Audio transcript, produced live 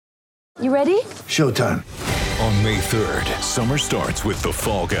You ready? Showtime. On May 3rd, summer starts with The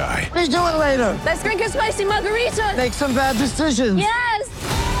Fall Guy. Let's do it later. Let's drink a spicy margarita. Make some bad decisions. Yes!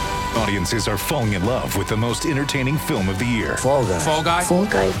 Audiences are falling in love with the most entertaining film of the year. Fall Guy. Fall Guy? Fall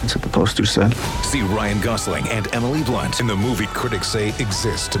Guy. That's what the poster said. See Ryan Gosling and Emily Blunt in the movie critics say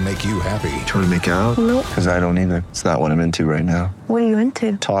exists to make you happy. Trying to make it out? Nope. Because I don't either. It's not what I'm into right now. What are you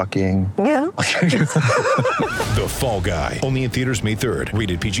into? Talking. Yeah. The Fall Guy. Only in theaters May 3rd.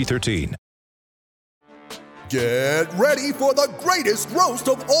 Rated PG-13. Get ready for the greatest roast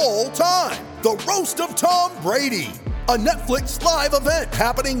of all time, the Roast of Tom Brady, a Netflix live event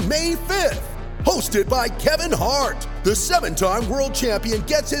happening May 5th. Hosted by Kevin Hart, the 7-time world champion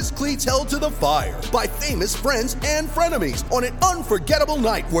gets his cleats held to the fire by famous friends and frenemies on an unforgettable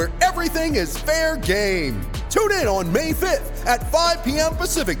night where everything is fair game. Tune in on May 5th at 5 p.m.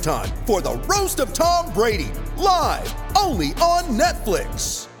 Pacific time for the Roast of Tom Brady, live only on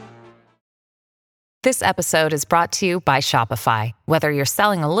Netflix. This episode is brought to you by Shopify. Whether you're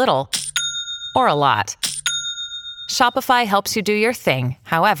selling a little or a lot, Shopify helps you do your thing,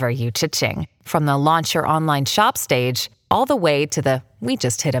 however you cha-ching. From the launch your online shop stage, all the way to the we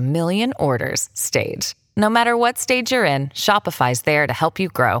just hit 1 million orders stage. No matter what stage you're in, Shopify's there to help you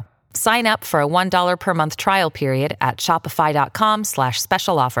grow. Sign up for a $1 per month trial period at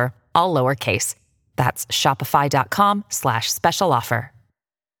shopify.com/special offer, all lowercase. That's shopify.com/special offer.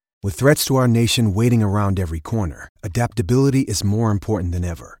 With threats to our nation waiting around every corner, adaptability is more important than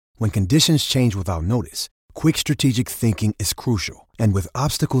ever. When conditions change without notice, quick strategic thinking is crucial. And with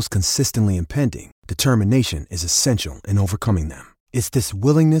obstacles consistently impending, determination is essential in overcoming them. It's this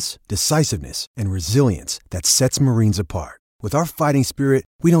willingness, decisiveness, and resilience that sets Marines apart. With our fighting spirit,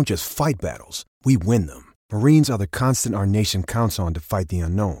 we don't just fight battles, we win them. Marines are the constant our nation counts on to fight the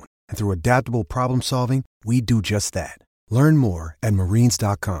unknown. And through adaptable problem solving, we do just that. Learn more at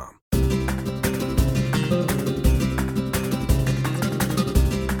marines.com.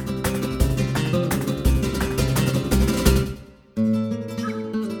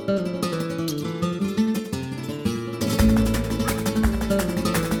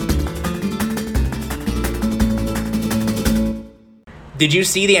 Did you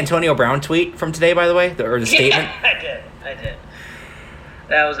see the Antonio Brown tweet from today, by the way? Or the statement? Yeah, I did.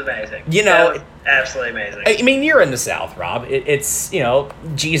 That was amazing. You know, absolutely amazing. I mean, you're in the South, Rob. It's,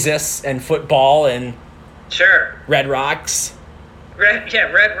 Jesus and football and Sure. Red Rocks.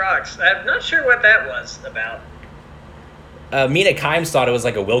 Red Rocks. I'm not sure what that was about. Mina Kimes thought it was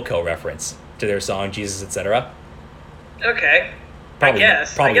like a Wilco reference to their song, Jesus, Etc. Okay. Probably, I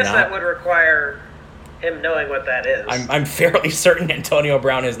guess not. that would require him knowing what that is. I'm fairly certain Antonio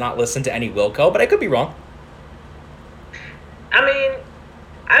Brown has not listened to any Wilco, but I could be wrong. I mean,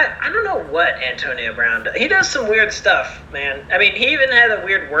 I don't know what Antonio Brown does. He does some weird stuff, man. I mean, he even had a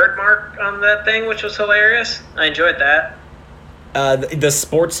weird word mark on that thing, which was hilarious. I enjoyed that. The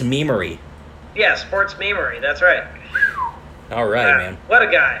sports memery. Yeah, sports memery. That's right. All right, man. What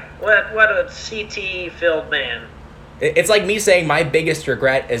a guy. What a CT-filled man. It's like me saying my biggest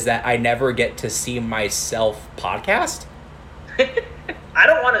regret is that I never get to see myself podcast. I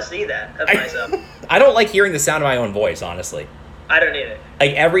don't want to see that of myself. I don't like hearing the sound of my own voice, honestly. I don't either.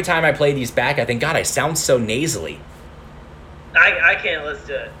 Like, every time I play these back, I think, God, I sound so nasally. I can't listen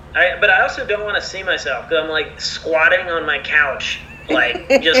to it. But I also don't want to see myself because I'm, like, squatting on my couch, like,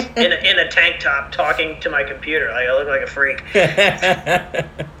 just in a tank top talking to my computer. Like, I look like a freak.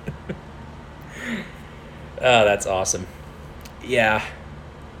 Oh, that's awesome. Yeah.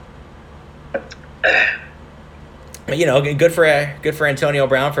 But, good for Antonio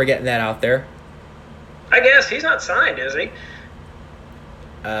Brown for getting that out there. I guess he's not signed, is he?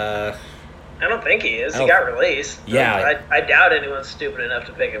 I don't think he is. He got released. Yeah. I doubt anyone's stupid enough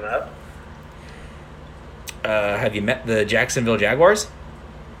to pick him up. Have you met the Jacksonville Jaguars?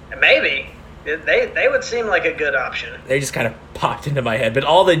 Maybe. They would seem like a good option. They just kind of popped into my head. But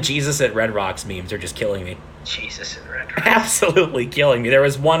all the Jesus at Red Rocks memes are just killing me. Jesus at Red Rocks. Absolutely killing me. There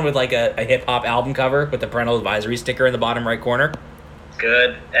was one with like a hip-hop album cover with the parental advisory sticker in the bottom right corner.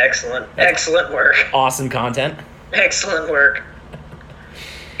 Good. Excellent. Excellent work. Awesome content. Excellent work.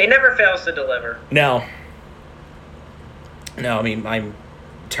 He never fails to deliver. No, I mean, I'm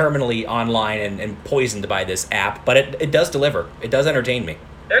terminally online and poisoned by this app, but it does deliver. It does entertain me.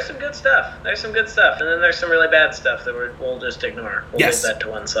 There's some good stuff. And then there's some really bad stuff that we'll just ignore. We'll leave that to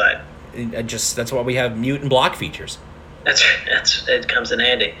one side. That's why we have mute and block features. It comes in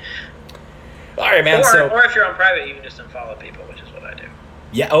handy. All right, man. Or if you're on private, you can just unfollow people, which is what I do.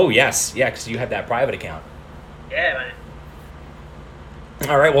 Yeah. Oh, yes. Yeah, because you have that private account. Yeah, man.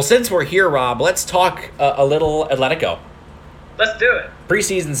 All right. Well, since we're here, Rob, let's talk a little Atletico. Let's do it.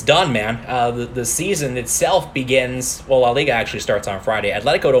 Preseason's done, man. The season itself begins. Well, La Liga actually starts on Friday.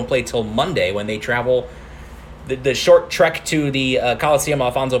 Atletico don't play till Monday when they travel the short trek to the Coliseum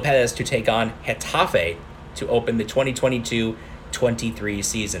Alfonso Perez to take on Getafe to open the 2022-23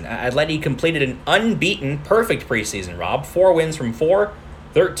 season. Atleti completed an unbeaten, perfect preseason, Rob. 4 wins from 4,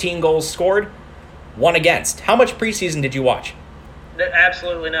 13 goals scored, 1 against. How much preseason did you watch?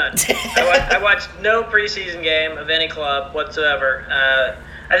 Absolutely none. I watched no preseason game of any club whatsoever.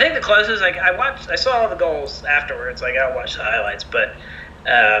 I think the closest, I saw all the goals afterwards. I'll watch the highlights, but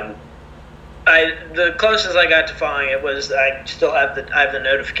the closest I got to following it was I still have the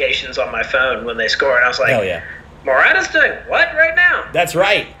notifications on my phone when they score, and I was like, hell yeah. Morata's doing what right now? That's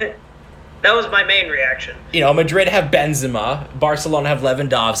right. That was my main reaction. Madrid have Benzema, Barcelona have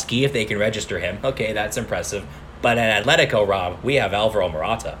Lewandowski if they can register him. Okay, that's impressive. But at Atletico, Rob, we have Alvaro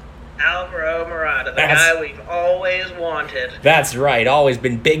Morata. Alvaro Morata, the guy we've always wanted. That's right. Always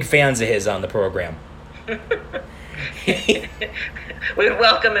been big fans of his on the program. We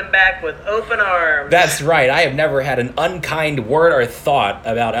welcome him back with open arms. That's right. I have never had an unkind word or thought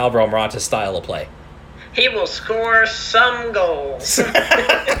about Alvaro Morata's style of play. He will score some goals.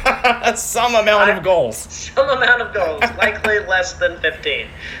 Some amount of goals. Some amount of goals. Likely less than 15.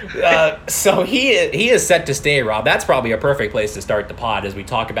 So he is set to stay, Rob. That's probably a perfect place to start the pod as we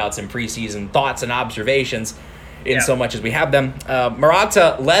talk about some preseason thoughts and observations so much as we have them.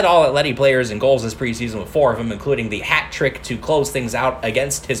 Morata led all Atleti players in goals this preseason with 4 of them, including the hat trick to close things out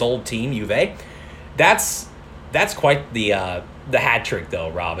against his old team, Juve. That's quite the hat trick, though,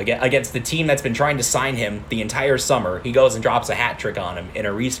 Rob. Against the team that's been trying to sign him the entire summer, he goes and drops a hat trick on him in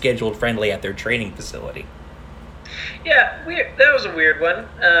a rescheduled friendly at their training facility. Yeah, weird. That was a weird one.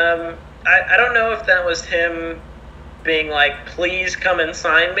 I don't know if that was him being like, please come and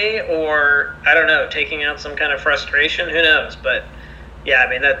sign me, or, I don't know, taking out some kind of frustration. Who knows? But, yeah, I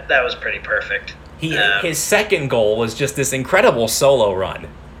mean, that was pretty perfect. His second goal was just this incredible solo run.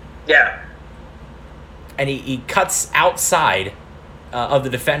 Yeah. And he cuts outside of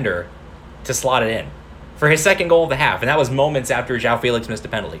the defender to slot it in for his second goal of the half. And that was moments after João Felix missed a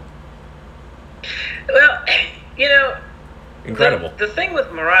penalty. Well, incredible. The thing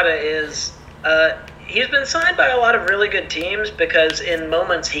with Morata is he's been signed by a lot of really good teams because in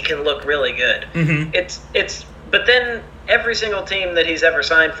moments he can look really good. Mm-hmm. But then every single team that he's ever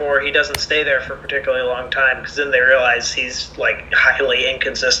signed for, he doesn't stay there for a particularly long time because then they realize he's highly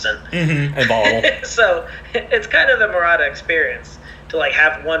inconsistent and volatile. So it's kind of the Morata experience to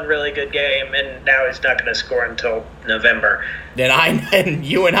have one really good game, and now he's not going to score until November. And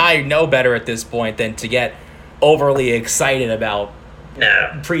you and I know better at this point than to get overly excited about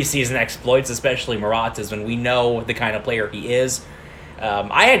preseason exploits, especially Morata's, when we know the kind of player he is.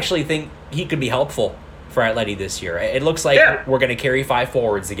 I actually think he could be helpful for Atleti this year. It looks like we're going to carry 5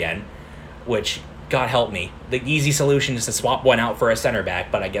 forwards again, which, God help me, the easy solution is to swap one out for a center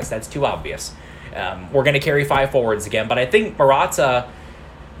back, but I guess that's too obvious. We're going to carry 5 forwards again, but I think Morata,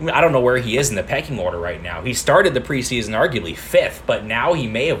 I don't know where he is in the pecking order right now. He started the preseason arguably 5th, but now he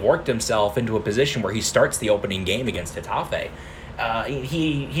may have worked himself into a position where he starts the opening game against Getafe.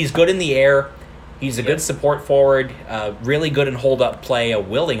 He's good in the air. He's a good support forward, really good in hold-up play, a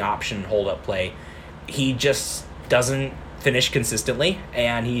willing option hold-up play. He just doesn't finish consistently,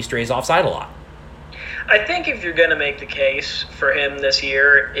 and he strays offside a lot. I think if you're going to make the case for him this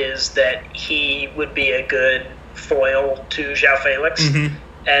year is that he would be a good foil to João Felix. Mm-hmm.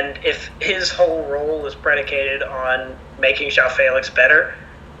 And if his whole role is predicated on making João Felix better,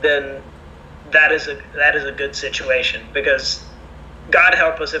 then that is a good situation, because God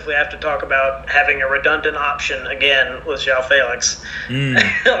help us if we have to talk about having a redundant option again with João Felix,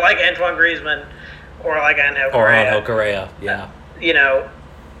 like Antoine Griezmann or like Angel Correa. Yeah.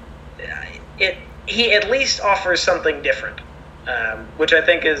 He at least offers something different, which I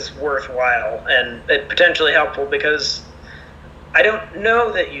think is worthwhile and potentially helpful, because I don't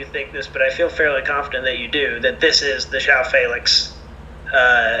know that you think this, but I feel fairly confident that you do, that this is the João Felix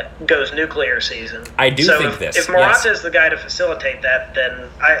goes nuclear season. I do think this. If Morata is the guy to facilitate that, then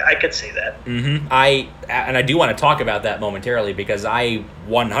I could see that. Mm-hmm. I do want to talk about that momentarily, because I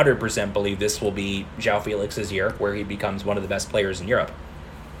 100% believe this will be João Felix's year, where he becomes one of the best players in Europe.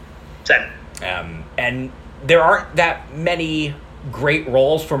 Same. And there aren't that many great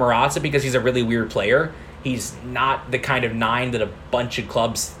roles for Morata because he's a really weird player. He's not the kind of 9 that a bunch of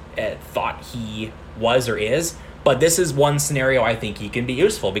clubs thought he was or is. But this is one scenario I think he can be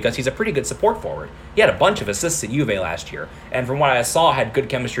useful, because he's a pretty good support forward. He had a bunch of assists at Juve last year, and from what I saw, had good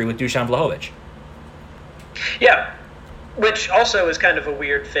chemistry with Dusan Vlahovic. Yeah, which also is kind of a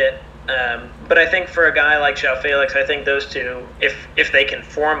weird fit. But I think for a guy like João Felix, I think those two, if they can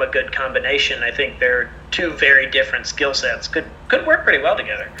form a good combination, I think they're two very different skill sets. Could work pretty well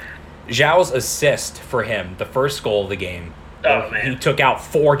together. João's assist for him, the first goal of the game. Oh, man. He took out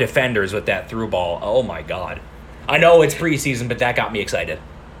 4 defenders with that through ball. Oh, my God. I know it's preseason, but that got me excited.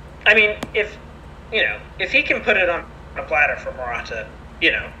 I mean, if he can put it on a platter for Morata,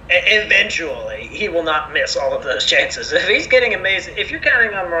 eventually he will not miss all of those chances. If he's getting amazing, if you're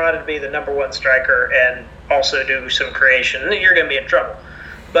counting on Morata to be the number one striker and also do some creation, then you're going to be in trouble.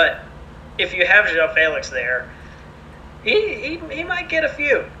 But if you have João Felix there, he might get a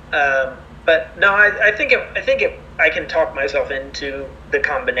few. But no, I think I can talk myself into the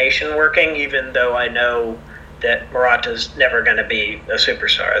combination working, even though I know that Morata's never going to be a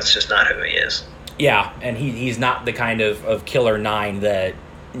superstar. That's just not who he is. Yeah, and he's not the kind of killer 9 that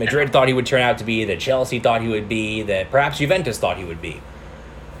Madrid thought he would turn out to be, that Chelsea thought he would be, that perhaps Juventus thought he would be.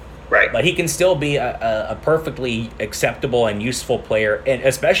 Right. But he can still be a perfectly acceptable and useful player, and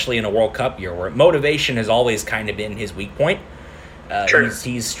especially in a World Cup year where motivation has always kind of been his weak point.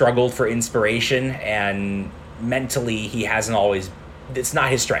 He's struggled for inspiration, and mentally he hasn't always – it's not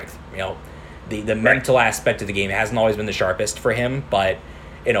his strength. The mental aspect of the game hasn't always been the sharpest for him, but –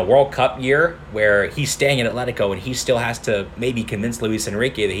 in a World Cup year where he's staying at Atletico and he still has to maybe convince Luis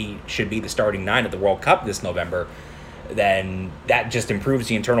Enrique that he should be the starting 9 at the World Cup this November, then that just improves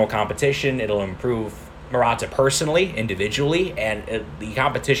the internal competition. It'll improve Morata personally, individually, and the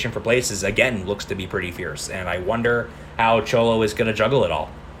competition for places, again, looks to be pretty fierce. And I wonder how Cholo is going to juggle it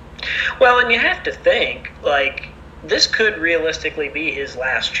all. Well, and you have to think, this could realistically be his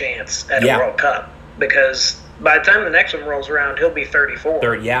last chance at a World Cup, because by the time the next one rolls around, he'll be 34.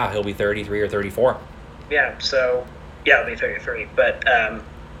 He'll be 33 or 34. Yeah, so, he'll be 33. But,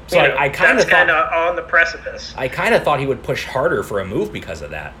 I kind of thought on the precipice. I kind of thought he would push harder for a move because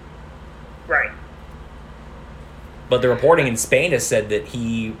of that. Right. But the reporting in Spain has said that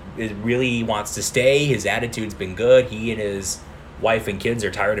he really wants to stay. His attitude's been good. He and his wife and kids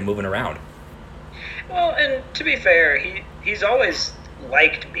are tired of moving around. Well, and to be fair, he's always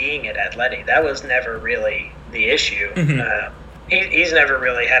liked being at Atleti. That was never really the issue. Mm-hmm. He's never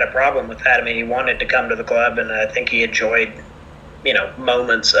really had a problem with that. I mean, he wanted to come to the club, and I think he enjoyed,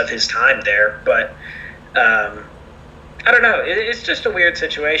 moments of his time there. But I don't know. It's just a weird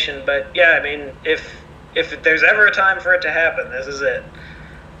situation. But yeah, I mean, if there's ever a time for it to happen, this is it.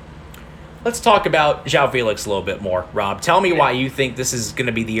 Let's talk about João Felix a little bit more, Rob. Tell me why you think this is going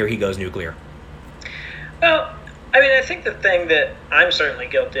to be the year he goes nuclear. Well, I mean, I think the thing that I'm certainly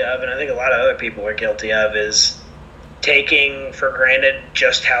guilty of, and I think a lot of other people are guilty of, is taking for granted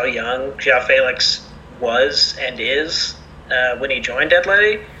just how young João Felix was and is when he joined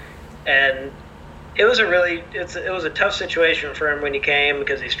Atleti. And it was a tough situation for him when he came,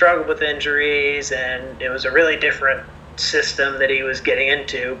 because he struggled with injuries, and it was a really different system that he was getting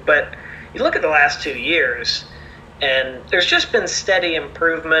into. But you look at the last 2 years, and there's just been steady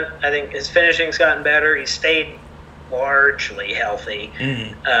improvement. I think his finishing's gotten better. He's stayed largely healthy.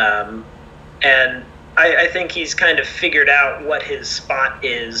 Mm-hmm. And I think he's kind of figured out what his spot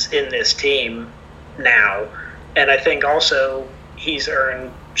is in this team now. And I think also he's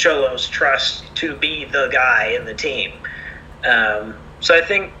earned Cholo's trust to be the guy in the team. So I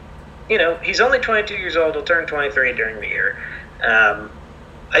think, he's only 22 years old. He'll turn 23 during the year.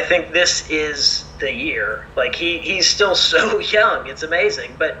 I think this is the year. He's still so young. It's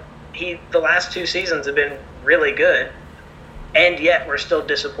amazing. But the last 2 seasons have been really good, and yet we're still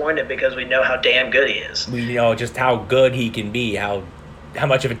disappointed because we know how damn good he is. We know just how good he can be, how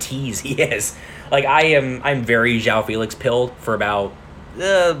much of a tease he is. I'm very João Felix pilled for about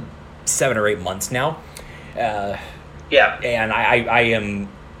 7 or 8 months now. And I am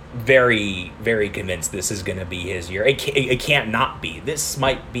very, very convinced this is going to be his year. It can't not be. This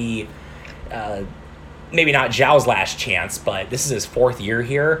might be maybe not João's last chance, but this is his 4th year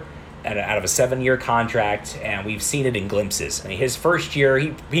here out of a 7-year contract, and we've seen it in glimpses. I mean, his first year,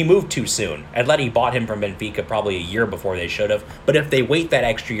 he moved too soon. Atleti bought him from Benfica probably a year before they should have, but if they wait that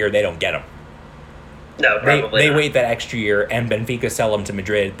extra year, they don't get him. No, probably They not. wait that extra year, and Benfica sell him to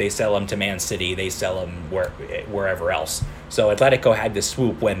Madrid, they sell him to Man City, they sell him wherever else. So Atletico had to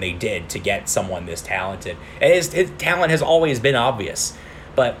swoop when they did to get someone this talented. And his talent has always been obvious.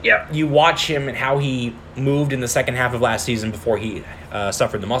 But you watch him and how he moved in the second half of last season before he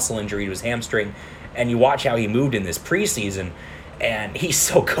suffered the muscle injury to his hamstring, and you watch how he moved in this preseason, and he's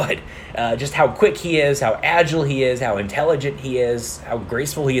so good. Just how quick he is, how agile he is, how intelligent he is, how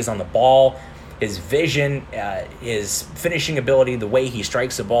graceful he is on the ball, his vision, his finishing ability, the way he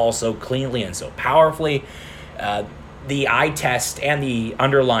strikes the ball so cleanly and so powerfully. the eye test and the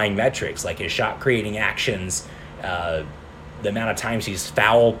underlying metrics, like his shot creating actions, the amount of times he's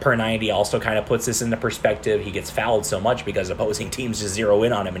fouled per 90 also kind of puts this into perspective. He gets fouled so much because opposing teams just zero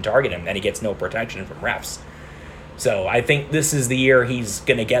in on him and target him, and he gets no protection from refs. So I think this is the year he's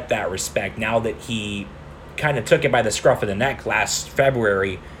going to get that respect now that he kind of took it by the scruff of the neck last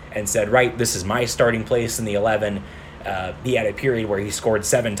February and said, right, this is my starting place in the 11. He had a period where he scored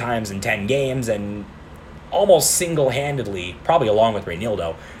 7 times in 10 games and almost single-handedly, probably along with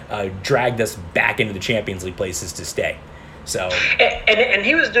Reinildo, dragged us back into the Champions League places to stay. So and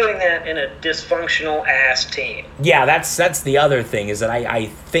he was doing that in a dysfunctional ass team. Yeah, that's the other thing, is that I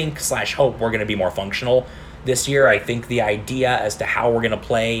think / hope we're going to be more functional this year. I think the idea as to how we're going to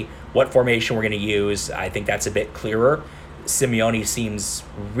play, what formation we're going to use, I think that's a bit clearer. Simeone seems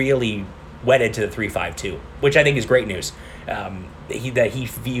really wedded to the 3-5-2, which I think is great news. He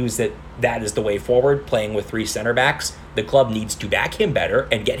views that is the way forward, playing with 3 center backs. The club needs to back him better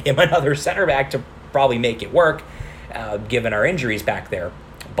and get him another center back to probably make it work, given our injuries back there.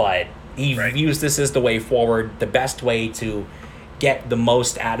 But he views this as the way forward, the best way to get the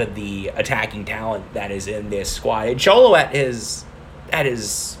most out of the attacking talent that is in this squad. And Cholo at his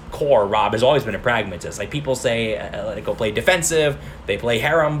core, Rob, has always been a pragmatist. Like, people say Atletico play defensive, they play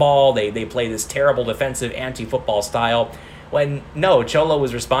harem ball, they play this terrible defensive anti-football style. When, no, Cholo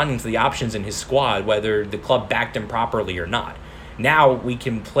was responding to the options in his squad, whether the club backed him properly or not. Now we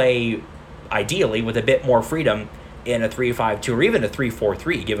can play, ideally, with a bit more freedom in a 3-5-2 or even a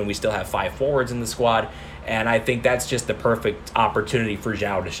 3-4-3, given we still have 5 forwards in the squad. And I think that's just the perfect opportunity for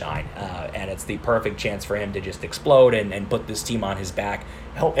João to shine. And it's the perfect chance for him to just explode and put this team on his back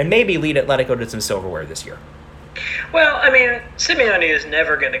and maybe lead Atletico to some silverware this year. Well, I mean, Simeone is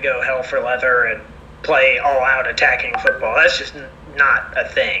never going to go hell for leather and play all-out attacking football. That's just not a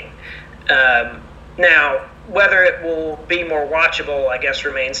thing. Now, whether it will be more watchable, I guess,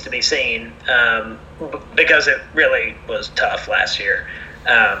 remains to be seen, because it really was tough last year.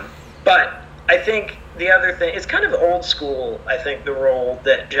 But I think the other thing, it's kind of old school, I think, the role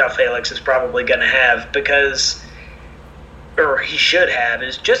that João Felix is probably going to have, because, or he should have,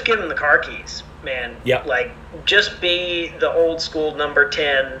 is just give him the car keys, man. Yep. Like, just be the old school number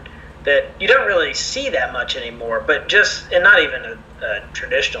 10 that you don't really see that much anymore, but just, and not even a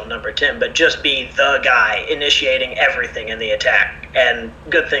traditional number 10, but just be the guy initiating everything in the attack, and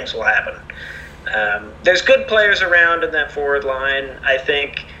good things will happen. There's good players around in that forward line. I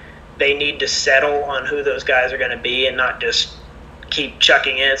think they need to settle on who those guys are going to be and not just keep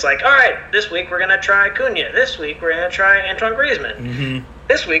chucking in. It's like, all right, this week we're going to try Cunha. This week we're going to try Antoine Griezmann. Mm-hmm.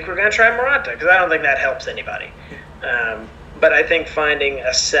 This week we're going to try Morata, because I don't think that helps anybody. But I think finding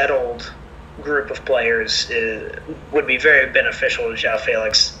a settled group of players would be very beneficial to João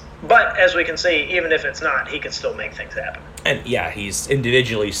Felix. But as we can see, even if it's not, he can still make things happen. And yeah, he's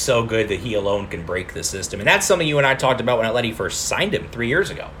individually so good that he alone can break the system. And that's something you and I talked about when Atleti first signed him 3 years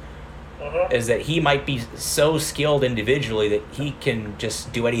ago. Is that he might be so skilled individually that he can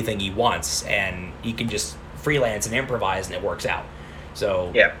just do anything he wants, and he can just freelance and improvise, and it works out.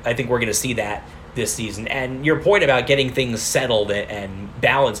 So yeah. I think we're going to see that this season. And your point about getting things settled and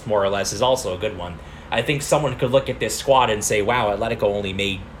balanced more or less is also a good one. I think someone could look at this squad and say, wow, Atletico only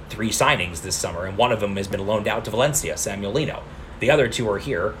made 3 signings this summer, and one of them has been loaned out to Valencia, Samuel Lino. The other 2 are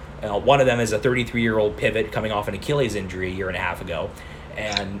here. One of them is a 33-year-old pivot coming off an Achilles injury a year and a half ago.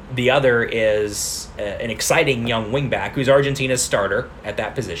 And the other is an exciting young wingback who's Argentina's starter at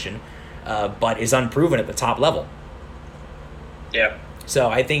that position, but is unproven at the top level. Yeah. So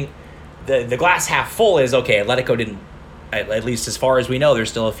I think the glass half full is, okay, Atletico didn't, at least as far as we know, there's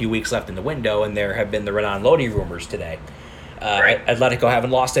still a few weeks left in the window, and there have been the Renan Lodi rumors today. Right. Atletico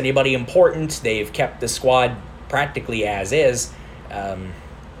haven't lost anybody important. They've kept the squad practically as is,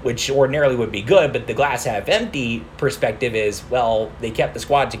 which ordinarily would be good, but the glass half empty perspective is, well, they kept the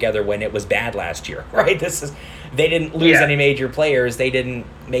squad together when it was bad last year, right? They didn't lose any major players. They didn't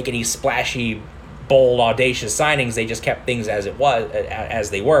make any splashy, bold, audacious signings. They just kept things as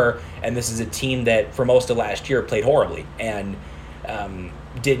they were. And this is a team that for most of last year played horribly and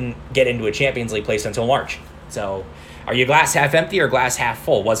didn't get into a Champions League place until March. So are you glass half empty or glass half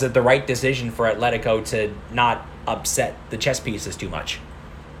full? Was it the right decision for Atletico to not upset the chess pieces too much?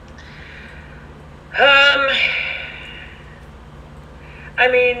 I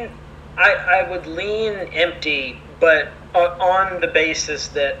mean, I would lean empty, but on the basis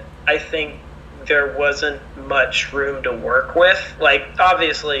that I think there wasn't much room to work with. Like,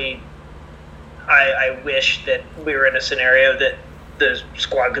 obviously, I wish that we were in a scenario that the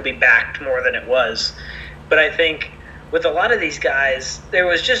squad could be backed more than it was. But I think with a lot of these guys, there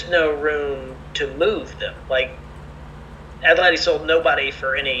was just no room to move them. Like, Atleti sold nobody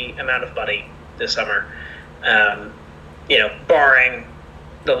for any amount of money this summer, barring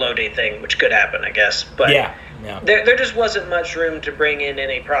the Lodi thing, which could happen, I guess. But yeah. There just wasn't much room to bring in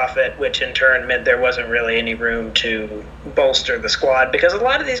any profit, which in turn meant there wasn't really any room to bolster the squad because a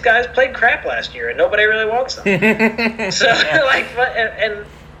lot of these guys played crap last year and nobody really wants them. So, and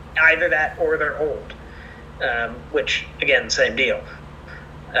either that or they're old, which, again, same deal.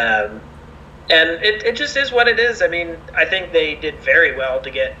 And it just is what it is. I mean, I think they did very well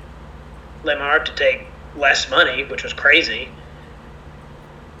to get Lemar to take less money, which was crazy.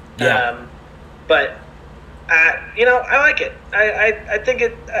 Yeah. But I like it. I think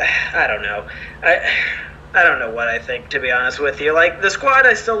it. I don't know. I don't know what I think, to be honest with you. Like, the squad,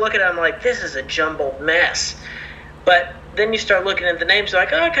 I still look at it, I'm like, this is a jumbled mess. But then you start looking at the names,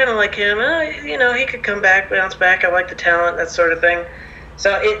 like, I kind of like him. He could come back, bounce back. I like the talent, that sort of thing.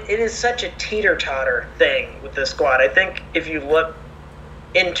 So it is such a teeter-totter thing with the squad. I think if you look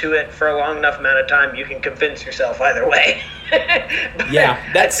into it for a long enough amount of time, you can convince yourself either way. Yeah,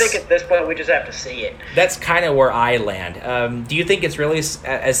 I think at this point we just have to see it. That's kind of where I land. Do you think it's really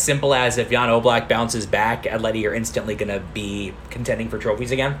as simple as if Jan Oblak bounces back, Atleti are instantly going to be contending for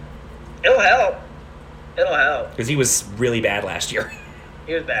trophies again? It'll help. Because he was really bad last year.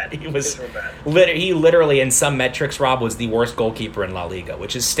 He was bad. He was real bad. He literally, in some metrics, Rob, was the worst goalkeeper in La Liga,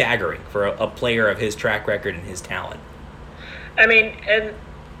 which is staggering for a player of his track record and his talent. I mean,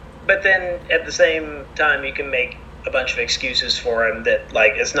 but then at the same time, you can make a bunch of excuses for him that,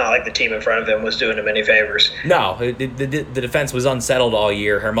 like, it's not like the team in front of him was doing him any favors. No, the defense was unsettled all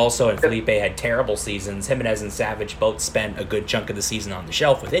year. Hermoso and Felipe had terrible seasons. Jimenez and Savage both spent a good chunk of the season on the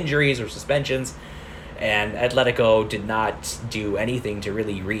shelf with injuries or suspensions. And Atletico did not do anything to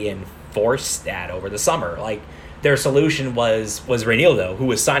really reinforce that over the summer. Like, their solution was Reinildo, who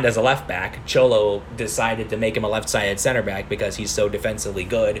was signed as a left back. Cholo decided to make him a left-sided center back because he's so defensively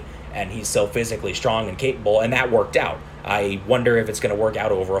good and he's so physically strong and capable, and that worked out. I wonder if it's going to work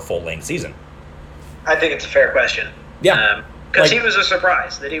out over a full-length season. I think it's a fair question. Yeah. Because he was a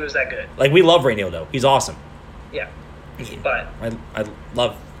surprise that he was that good. Like, we love Reinildo. He's awesome. Yeah. But I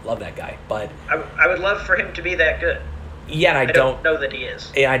love that guy. But I would love for him to be that good. Yeah, and I don't know that he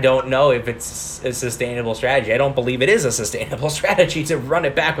is. I don't know if it's a sustainable strategy. I don't believe it is a sustainable strategy to run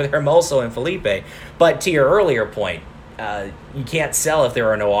it back with Hermoso and Felipe. But to your earlier point, you can't sell if there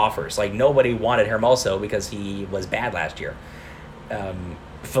are no offers. Like, nobody wanted Hermoso because he was bad last year.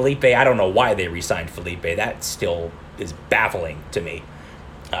 Felipe, I don't know why they re-signed Felipe. That still is baffling to me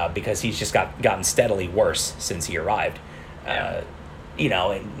because he's just gotten steadily worse since he arrived. And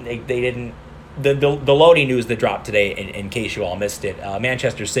they didn't. The Lodi news that dropped today, in case you all missed it,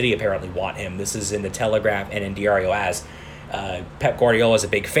 Manchester City apparently want him. This is in the Telegraph and in Diario AS. Pep Guardiola is a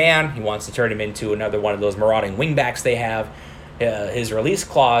big fan. He wants to turn him into another one of those marauding wingbacks they have. His release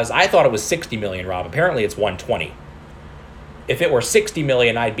clause, I thought it was 60 million, Rob. Apparently it's 120. If it were 60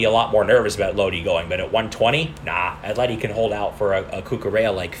 million, I'd be a lot more nervous about Lodi going. But at 120, nah. Atleti can hold out for a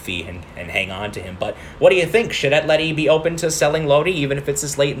Cucurella-like fee and hang on to him. But what do you think? Should Atleti be open to selling Lodi, even if it's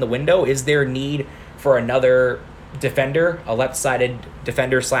this late in the window? Is there need for another defender, a left-sided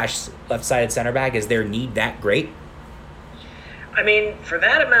defender / left-sided center back? Is their need that great? I mean, for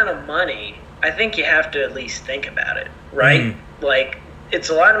that amount of money, I think you have to at least think about it, right? Like, it's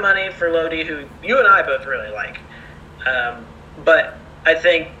a lot of money for Lodi, who you and I both really like. But I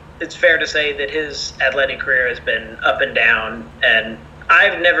think it's fair to say that his athletic career has been up and down, and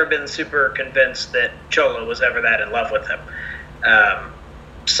I've never been super convinced that Cholo was ever that in love with him.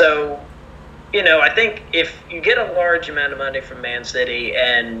 So, I think if you get a large amount of money from Man City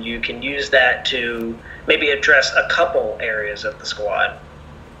and you can use that to maybe address a couple areas of the squad,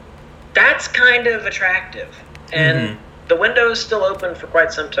 that's kind of attractive. And the window is still open for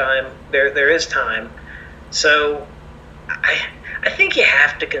quite some time. There is time. So I think you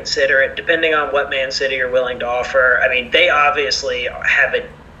have to consider it, depending on what Man City are willing to offer. I mean, they obviously have a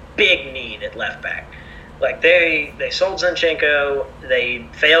big need at left back. Like, they sold Zinchenko, they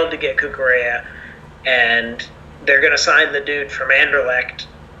failed to get Cucurella, and they're going to sign the dude from Anderlecht,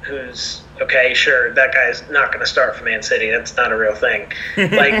 who's, okay, sure, that guy's not going to start for Man City. That's not a real thing.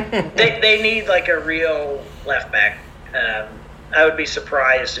 Like, they need, like, a real left back. I would be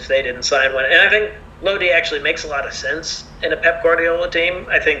surprised if they didn't sign one. And I think Lodi actually makes a lot of sense in a Pep Guardiola team.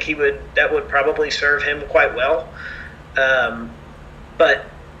 I think that would probably serve him quite well. But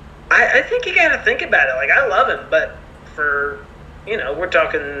I think you got to think about it. Like, I love him, but for, we're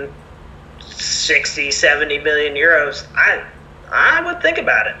talking 60, 70 million euros, I would think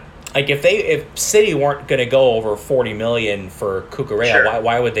about it. Like, if City weren't going to go over 40 million for Cucurella, Sure.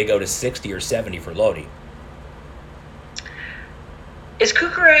 why would they go to 60 or 70 for Lodi? Is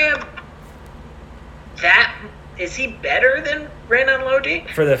Cucurella is he better than Renan Lodi?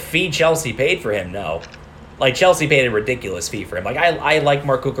 For the fee Chelsea paid for him, no. Like, Chelsea paid a ridiculous fee for him. Like, I like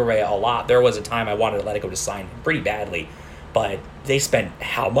Marc Cucurella a lot. There was a time I wanted Atletico to sign him pretty badly, but they spent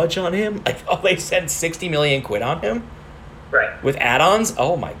how much on him? Like, they spent 60 million quid on him? Right. With add-ons?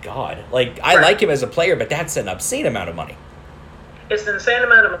 Oh, my God. Like, I like him as a player, but that's an obscene amount of money. It's an insane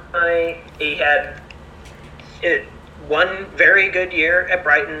amount of money. He had one very good year at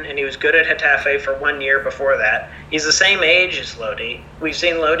Brighton, and he was good at Getafe for 1 year before that. He's the same age as Lodi. We've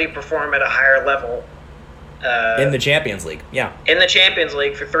seen Lodi perform at a higher level. In the Champions League, yeah. In the Champions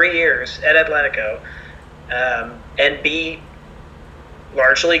League for 3 years at Atletico, and be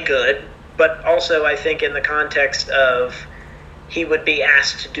largely good. But also, I think in the context of he would be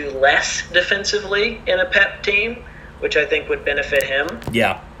asked to do less defensively in a Pep team, which I think would benefit him.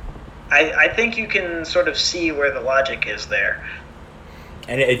 Yeah. I think you can sort of see where the logic is there.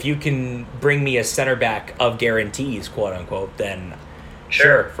 And if you can bring me a center back of guarantees, quote unquote, then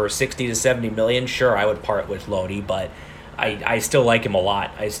sure, for 60 to 70 million, sure, I would part with Lodi, but I still like him a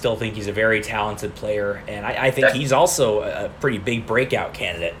lot. I still think he's a very talented player, and I think he's also a pretty big breakout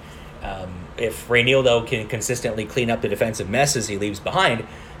candidate. If Reinildo can consistently clean up the defensive messes he leaves behind,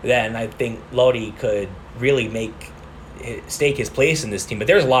 then I think Lodi could really stake his place in this team. But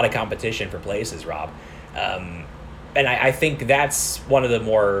there's a lot of competition for places, Rob. And I think that's one of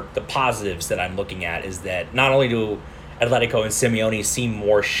the positives that I'm looking at, is that not only do Atletico and Simeone seem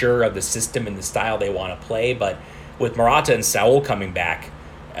more sure of the system and the style they want to play, but with Morata and Saul coming back,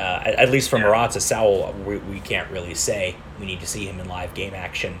 at least for Morata, Saul, we can't really say. We need to see him in live game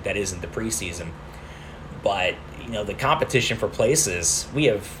action. That isn't the preseason. But, the competition for places, we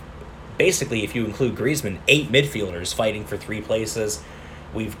have basically, if you include Griezmann, 8 midfielders fighting for 3 places.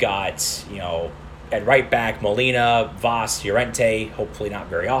 We've got, at right back, Molina, Vaz, Llorente, hopefully not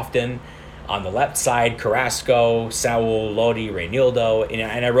very often. On the left side, Carrasco, Saul, Lodi, Reinildo.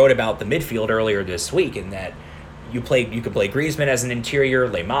 And I wrote about the midfield earlier this week, in that you could play Griezmann as an interior,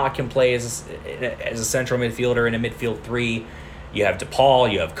 Lemar can play as a central midfielder in a midfield 3. You have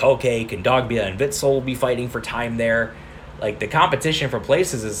DePaul, you have Koke, Kondogbia, and Witsel will be fighting for time there. Like, the competition for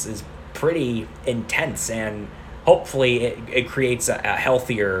places is pretty intense, and hopefully it creates a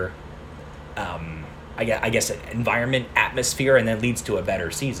healthier, I guess, environment, atmosphere, and then leads to a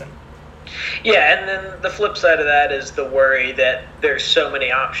better season. Yeah, and then the flip side of that is the worry that there's so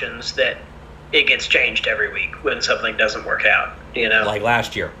many options that it gets changed every week when something doesn't work out, Like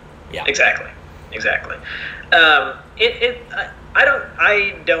last year. Yeah. Exactly.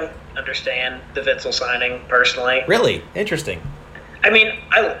 I don't understand the Witsel signing personally. Really? Interesting. I mean,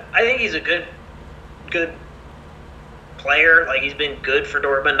 I think he's a good player. Like, he's been good for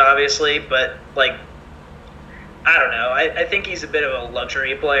Dortmund, obviously, but, like, I don't know. I think he's a bit of a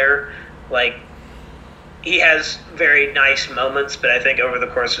luxury player. Like, he has very nice moments, but I think over the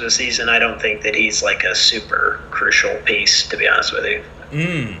course of the season, I don't think that he's, like, a super crucial piece, to be honest with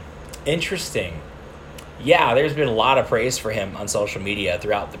you. Interesting. Yeah, there's been a lot of praise for him on social media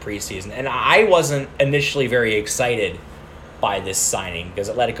throughout the preseason, and I wasn't initially very excited by this signing, because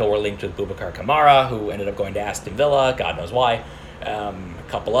Atletico were linked with Boubacar Kamara, who ended up going to Aston Villa, God knows why, a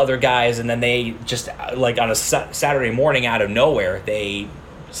couple other guys, and then they just, like, on a Saturday morning out of nowhere, they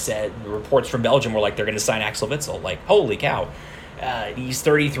said, reports from Belgium were like, they're going to sign Axel Witsel. Like, holy cow. He's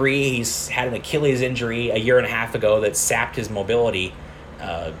 33, he's had an Achilles injury a year and a half ago that sapped his mobility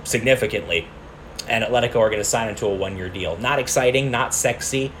significantly, and Atletico are going to sign him to a 1-year deal. Not exciting, not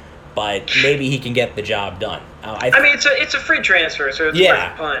sexy, but maybe he can get the job done. I mean, it's a free transfer, so it's a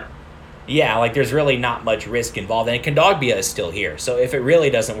first punt. Yeah, like, there's really not much risk involved, and Kondogbia is still here. So if it really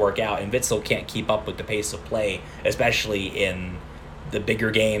doesn't work out and Witsel can't keep up with the pace of play, especially in the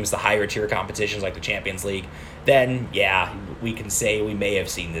bigger games, the higher tier competitions like the Champions League, then yeah, we can say we may have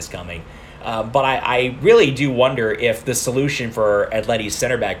seen this coming. But I really do wonder if the solution for Atleti's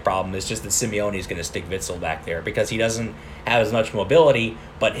center back problem is just that Simeone is going to stick Witsel back there, because he doesn't have as much mobility,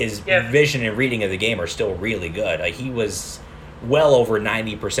 but his vision and reading of the game are still really good. He was well over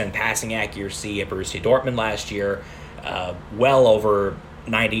 90% passing accuracy at Borussia Dortmund last year, well over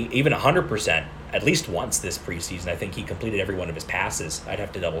 90, even 100%, at least once this preseason. I think he completed every one of his passes. I'd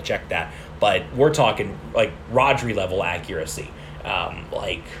have to double check that. But we're talking like Rodri level accuracy,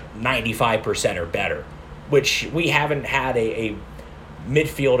 like 95% or better, which we haven't had a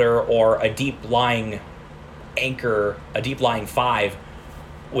midfielder or a deep lying anchor, a deep lying 5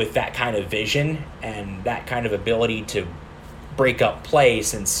 with that kind of vision and that kind of ability to break up play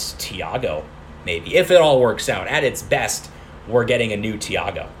since Thiago, maybe. If it all works out at its best, we're getting a new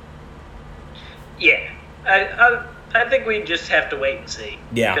Thiago. Yeah, I think we just have to wait and see.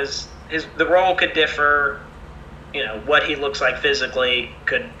 Yeah. Because the role could differ. You know, what he looks like physically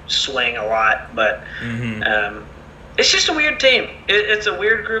could swing a lot, but it's just a weird team. It's a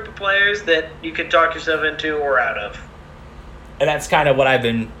weird group of players that you could talk yourself into or out of. And that's kind of what I've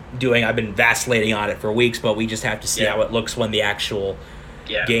been doing. I've been vacillating on it for weeks, but we just have to see how it looks when the actual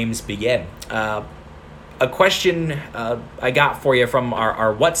games begin. A question I got for you from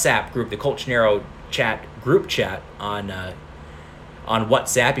our WhatsApp group, the Colchonero group chat on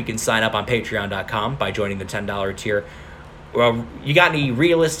WhatsApp. You can sign up on patreon.com by joining the $10 tier. Well, you got any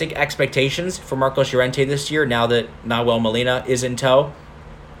realistic expectations for Marcos Llorente this year now that Nahuel Molina is in tow?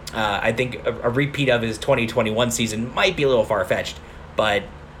 I think a repeat of his 2021 season might be a little far-fetched, but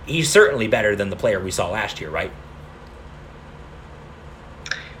he's certainly better than the player we saw last year, right?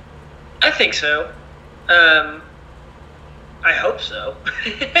 I think so. I hope so.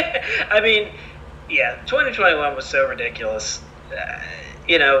 I mean, 2021 was so ridiculous.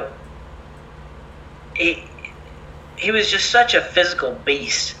 He was just such a physical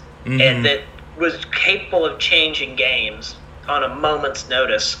beast, and that was capable of changing games on a moment's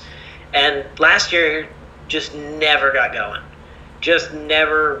notice. And last year just never got going. Just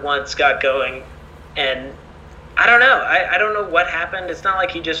never once got going. And I don't know. I don't know what happened. It's not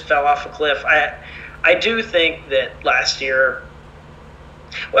like he just fell off a cliff. I do think that last year,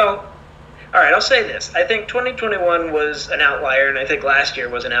 well, all right, I'll say this. I think 2021 was an outlier, and I think last year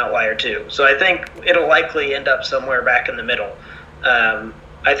was an outlier too. So I think it'll likely end up somewhere back in the middle.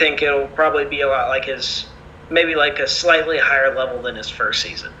 I think it'll probably be a lot like maybe like a slightly higher level than his first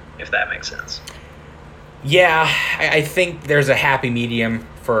season, if that makes sense. Yeah, I think there's a happy medium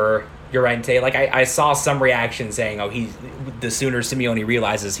for Llorente. Like, I saw some reaction saying, the sooner Simeone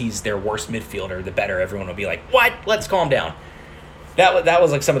realizes he's their worst midfielder, the better everyone will be like, what? Let's calm down. That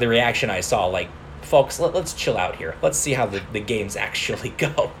was like some of the reaction I saw. Like, folks, let's chill out here. Let's see how the games actually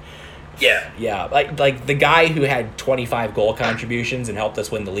go. Yeah. Yeah, like the guy who had 25 goal contributions and helped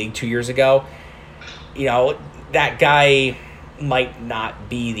us win the league 2 years ago, that guy might not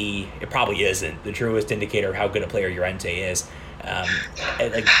be it probably isn't the truest indicator of how good a player Llorente is.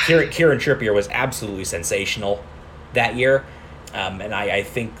 Like Kieran Trippier was absolutely sensational that year, and I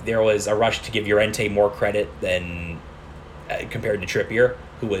think there was a rush to give Llorente more credit than compared to Trippier,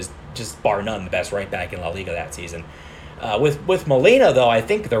 who was just bar none the best right back in La Liga that season. With Molina, though, I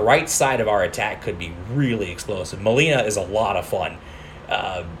think the right side of our attack could be really explosive. Molina is a lot of fun.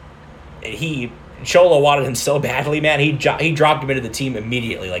 Cholo wanted him so badly, man. He dropped him into the team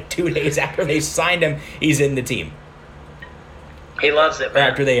immediately. Like 2 days after they signed him, he's in the team. He loves it,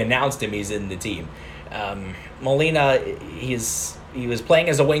 man. After they announced him, he's in the team. Molina, he was playing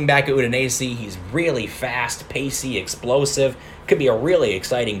as a wingback at Udinese. He's really fast, pacey, explosive. Could be a really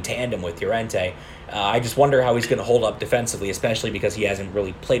exciting tandem with Llorente. I just wonder how he's going to hold up defensively, especially because he hasn't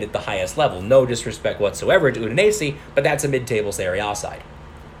really played at the highest level. No disrespect whatsoever to Udinese, but that's a mid-table Serie A side.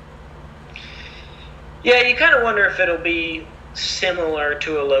 Yeah, you kind of wonder if it'll be similar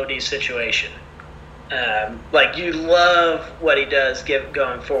to a Lodi situation. Like, you love what he does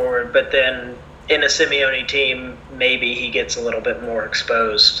going forward, but then in a Simeone team, maybe he gets a little bit more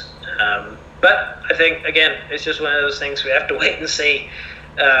exposed. But I think, again, it's just one of those things we have to wait and see.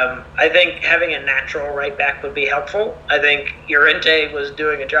 I think having a natural right back would be helpful. I think Llorente was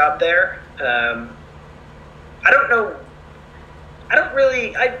doing a job there. I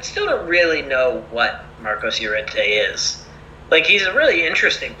still don't really know what Marcos Llorente is. Like, he's a really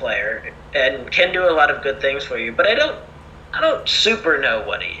interesting player and can do a lot of good things for you, but I don't super know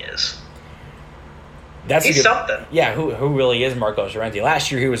what he is. He's something. Yeah, who really is Marcos Llorente?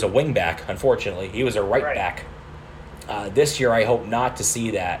 Last year he was a wingback, unfortunately. He was a right back. This year I hope not to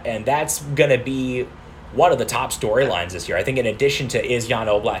see that. And that's going to be one of the top storylines this year. I think in addition to is Jan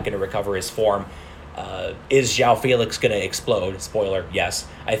Oblak going to recover his form, is João Felix going to explode? Spoiler, yes.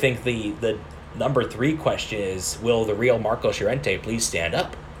 I think the number 3 question is, will the real Marcos Llorente please stand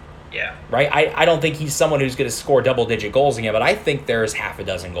up? Yeah. Right? I don't think he's someone who's going to score double-digit goals again, but I think there's half a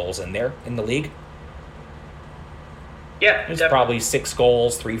dozen goals in there in the league. Yeah, there's probably 6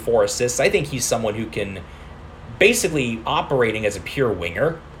 goals, 3-4 assists. I think he's someone who can, basically operating as a pure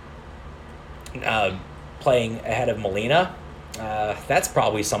winger, playing ahead of Molina. That's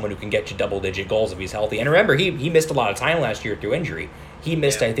probably someone who can get you double-digit goals if he's healthy. And remember, he missed a lot of time last year through injury. He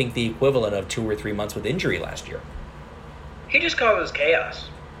missed, I think, the equivalent of 2 or 3 months with injury last year. He just causes chaos.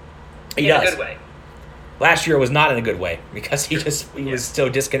 He does. In a good way. Last year was not in a good way because he was so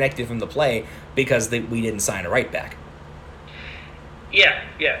disconnected from the play because we didn't sign a right back. Yeah,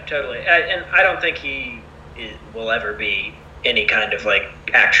 totally. And I don't think he will ever be any kind of like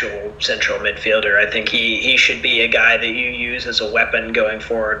actual central midfielder. I think he should be a guy that you use as a weapon going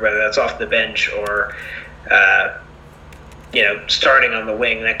forward, whether that's off the bench or starting on the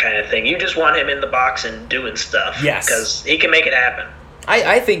wing, that kind of thing. You just want him in the box and doing stuff. Yes, because he can make it happen.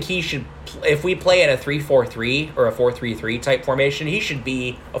 I think he should, if we play in a 3-4-3 or a 4-3-3 type formation, he should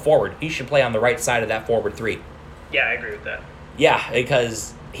be a forward. He should play on the right side of that forward three. Yeah, I agree with that. Yeah,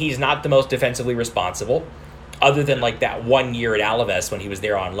 because he's not the most defensively responsible. Other than like that 1 year at Alaves when he was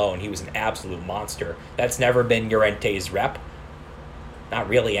there on loan, he was an absolute monster. That's never been Llorente's rep. Not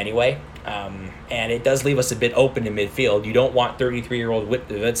really, anyway. And it does leave us a bit open in midfield. You don't want 33-year-old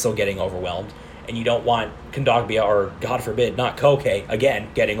Witzel getting overwhelmed. And you don't want Kondogbia, or God forbid, not Koke, again,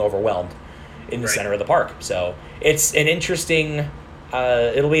 getting overwhelmed in the center of the park. So it's an interesting...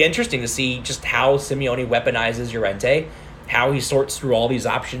 it'll be interesting to see just how Simeone weaponizes Llorente, how he sorts through all these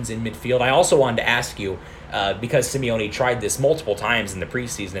options in midfield. I also wanted to ask you, because Simeone tried this multiple times in the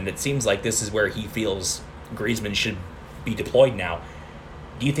preseason, and it seems like this is where he feels Griezmann should be deployed now.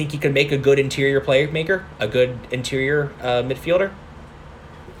 Do you think he could make a good interior playmaker, a good interior midfielder?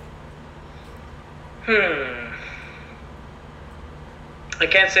 I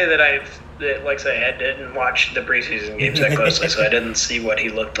can't say that I didn't watch the preseason games that closely, so I didn't see what he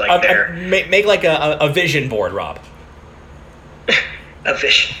looked like there. Make like a vision board, Rob. A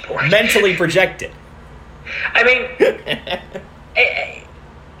vision board. Mentally project it. I mean,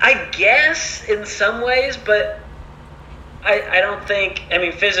 I guess in some ways, but I don't think... I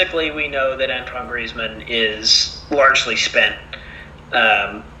mean, physically we know that Antoine Griezmann is largely spent.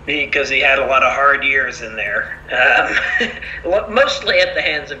 Because he had a lot of hard years in there, mostly at the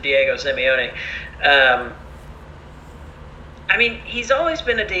hands of Diego Simeone. I mean, he's always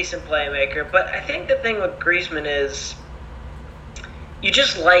been a decent playmaker, but I think the thing with Griezmann is you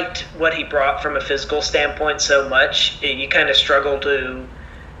just liked what he brought from a physical standpoint so much. You kind of struggle to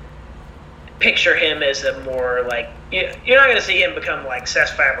picture him as a more like... You're not going to see him become like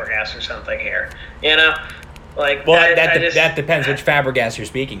Cesc Fabregas or something here, you know? Like, well, that depends which Fabregas you're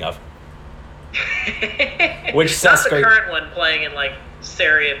speaking of. Which Not the current one playing in, like,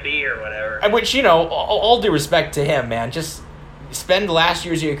 Serie B or whatever. Which, all due respect to him, man, just spend the last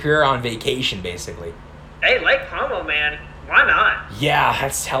years of your career on vacation, basically. Hey, Lake Como, man. Why not? Yeah,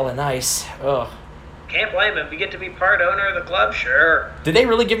 that's hella nice. Ugh. Can't blame him. You get to be part owner of the club, sure. Did they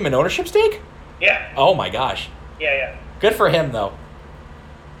really give him an ownership stake? Yeah. Oh, my gosh. Yeah. Good for him, though.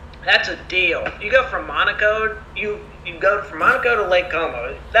 That's a deal. You go from Monaco, you go from Monaco to Lake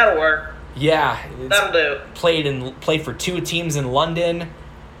Como. That'll work. Yeah, that'll do. Played for two teams in London.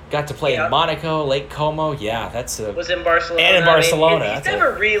 Got to play in Monaco, Lake Como. Yeah, was in Barcelona. And in Barcelona. I mean, he's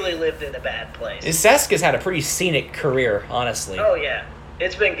never really lived in a bad place. Cesc has had a pretty scenic career, honestly. Oh yeah,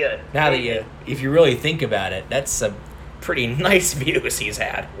 it's been good. Now that if you really think about it, that's some pretty nice views he's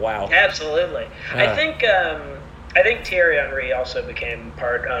had. Wow. Absolutely. I think Thierry Henry also became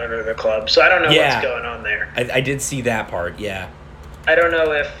part owner of the club, so I don't know what's going on there. I did see that part, yeah. I don't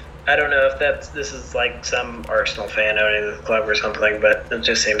know if this is like some Arsenal fan owning the club or something, but it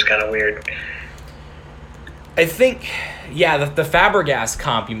just seems kind of weird. I think, the Fabregas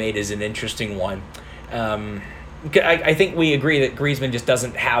comp you made is an interesting one. I think we agree that Griezmann just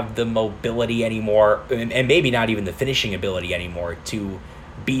doesn't have the mobility anymore, and maybe not even the finishing ability anymore to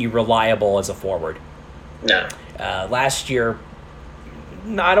be reliable as a forward. No. Last year,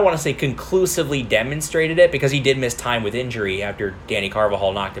 I don't want to say conclusively demonstrated it because he did miss time with injury after Danny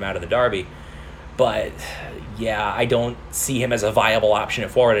Carvajal knocked him out of the derby. But, I don't see him as a viable option at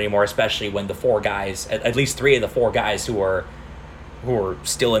forward anymore, especially when the four guys, at least three of the four guys who are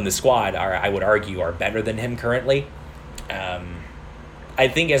still in the squad, I would argue, are better than him currently. I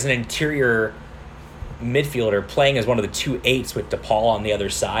think as an interior midfielder, playing as one of the 2-8s with DePaul on the other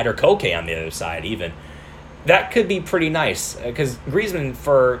side, or Koke on the other side even, that could be pretty nice, because Griezmann,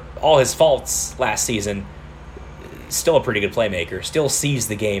 for all his faults last season, still a pretty good playmaker, still sees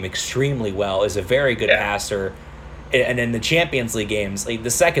the game extremely well, is a very good passer, and in the Champions League games, like the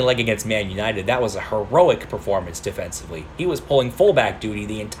second leg against Man United, that was a heroic performance defensively. He was pulling fullback duty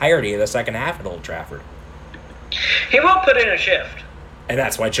the entirety of the second half at Old Trafford. He will put in a shift. And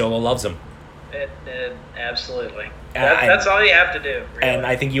that's why Cholo loves him. Absolutely. That's all you have to do. Really. And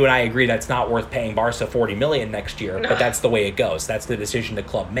I think you and I agree that's not worth paying Barca $40 million next year, but that's the way it goes. That's the decision the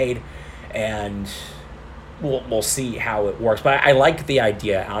club made, and we'll see how it works. But I like the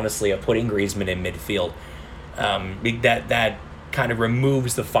idea, honestly, of putting Griezmann in midfield. That kind of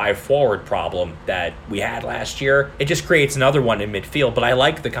removes the 5 forward problem that we had last year. It just creates another one in midfield, but I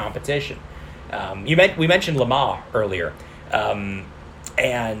like the competition. We mentioned Lamar earlier,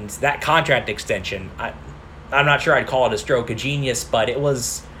 and that contract extension, I'm not sure I'd call it a stroke of genius, but it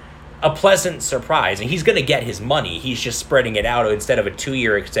was a pleasant surprise. And he's going to get his money. He's just spreading it out. Instead of a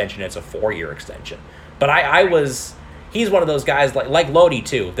 2-year extension, it's a 4-year extension. But he's one of those guys like Lodi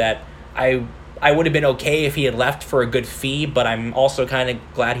too, that I would have been okay if he had left for a good fee, but I'm also kind of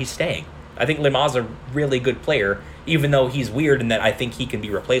glad he's staying. I think Lemah's a really good player, even though he's weird in that I think he can be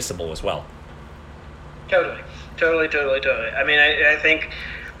replaceable as well. Totally. I mean, I think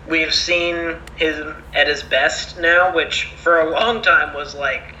we've seen him at his best now, which for a long time was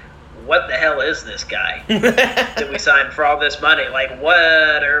like, what the hell is this guy that we signed for all this money? Like,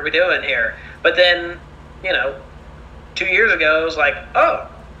 what are we doing here? But then, 2 years ago, it was like, oh,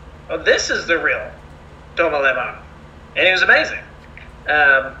 this is the real Tomo Lemah. And he was amazing.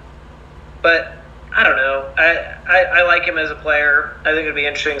 But I don't know. I like him as a player. I think it would be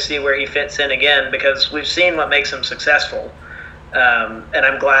interesting to see where he fits in again, because we've seen what makes him successful. And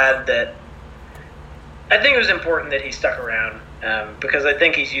I'm glad that I think it was important that he stuck around, because I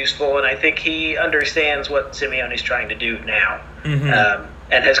think he's useful, and I think he understands what Simeone's trying to do now,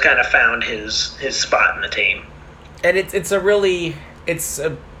 and has kind of found his spot in the team. And it's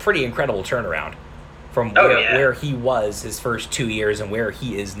a pretty incredible turnaround from where he was his first 2 years and where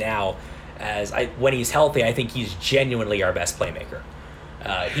he is now. When he's healthy, I think he's genuinely our best playmaker.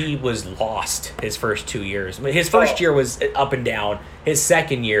 He was lost his first 2 years. His first year was up and down. His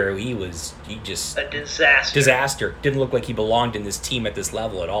second year, he just a disaster. Didn't look like he belonged in this team at this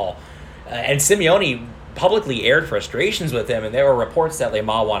level at all. And Simeone publicly aired frustrations with him, and there were reports that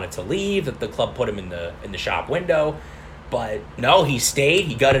Lemah wanted to leave, that the club put him in the shop window. But no, he stayed.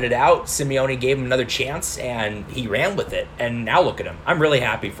 He gutted it out. Simeone gave him another chance, and he ran with it. And now look at him. I'm really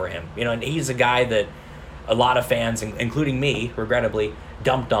happy for him. And he's a guy that a lot of fans, including me, regrettably,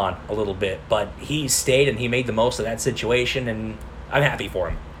 dumped on a little bit. But he stayed, and he made the most of that situation, and I'm happy for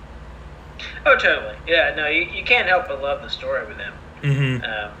him. Oh, totally. Yeah, no, you can't help but love the story with him.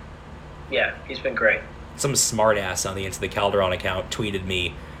 Mm-hmm. Yeah, he's been great. Some smartass on the Into the Calderon account tweeted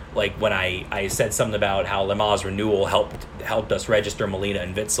me, like, when I said something about how Lemah's renewal helped us register Molina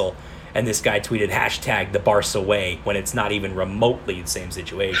and Witsel, and this guy tweeted # the Barca way, when it's not even remotely the same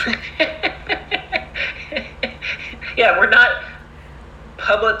situation. Yeah, we're not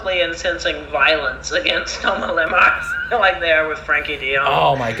publicly incensing violence against Tomo Lemah like they are with Frankie de Jong.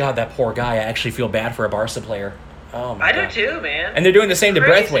 Oh my God, that poor guy. I actually feel bad for a Barca player. Oh my God. I do too, man. And they're doing the same to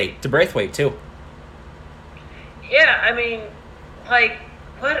Braithwaite too. Yeah, I mean, like,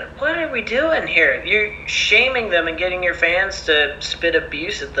 what are we doing here? You're shaming them and getting your fans to spit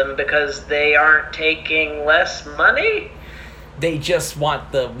abuse at them because they aren't taking less money? They just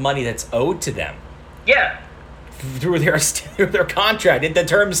want the money that's owed to them. Yeah. Through their contract. The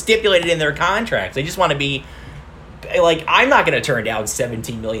terms stipulated in their contracts. They just want to be like, I'm not going to turn down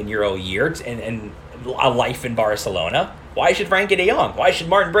 €17 million a year and a life in Barcelona. Why should Frankie de Jong? Why should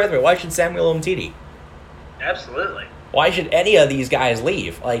Martin Braithwaite? Why should Samuel Umtiti? Absolutely. Why should any of these guys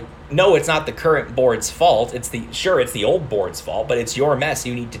leave? Like, no, it's not the current board's fault. It's the old board's fault, but it's your mess.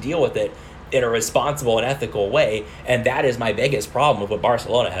 You need to deal with it in a responsible and ethical way, and that is my biggest problem with what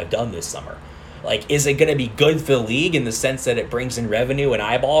Barcelona have done this summer. Like, is it going to be good for the league in the sense that it brings in revenue and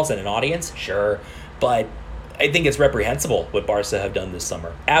eyeballs and an audience? Sure, but I think it's reprehensible what Barca have done this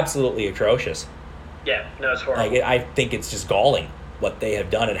summer. Absolutely atrocious. Yeah, no, it's horrible. Like, I think it's just galling what they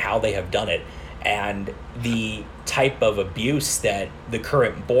have done and how they have done it. And the type of abuse that the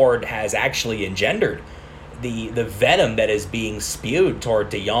current board has actually engendered, the venom that is being spewed toward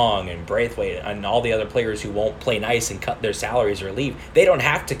de Jong and Braithwaite and all the other players who won't play nice and cut their salaries or leave. They don't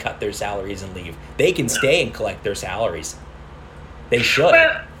have to cut their salaries and leave. They can stay and collect their salaries. They should.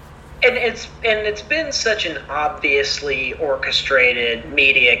 Well, and it's been such an obviously orchestrated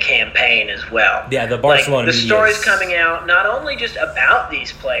media campaign as well. Yeah, the Barcelona media. The stories coming out not only just about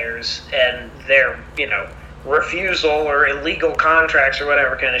these players and their, refusal or illegal contracts or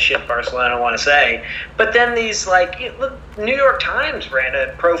whatever kind of shit Barcelona want to say, but then these, like, New York Times ran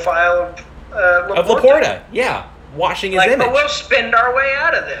a profile of Laporta. Yeah, washing his image. But we'll spend our way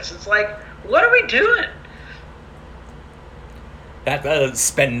out of this. It's like, what are we doing? That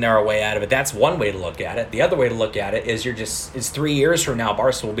spending our way out of it. That's one way to look at it. The other way to look at it is it's 3 years from now,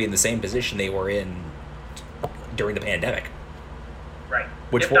 Barca will be in the same position they were in during the pandemic. Right.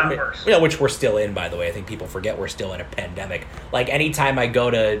 Which if not worse. Which we're still in, by the way. I think people forget we're still in a pandemic. Like, anytime I go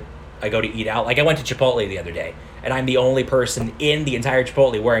to eat out, like I went to Chipotle the other day, and I'm the only person in the entire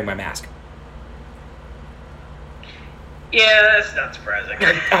Chipotle wearing my mask. Yeah, that's not surprising.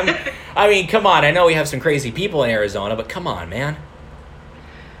 I mean, come on. I know we have some crazy people in Arizona, but come on, man.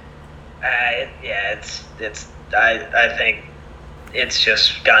 I think it's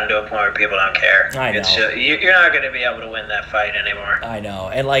just gotten to a point where people don't care. I know. It's just, you're not going to be able to win that fight anymore. I know.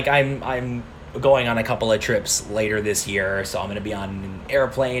 And, like, I'm going on a couple of trips later this year, so I'm going to be on an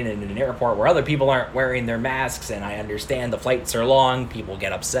airplane and in an airport where other people aren't wearing their masks, and I understand the flights are long, people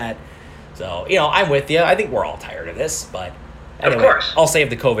get upset. So, I'm with you. I think we're all tired of this, but anyway, of course. I'll save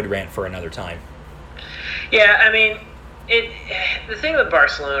the COVID rant for another time. Yeah, I mean, the thing with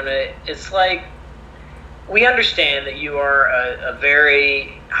Barcelona, it's like, we understand that you are a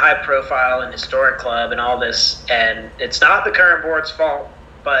very high-profile and historic club and all this, and it's not the current board's fault,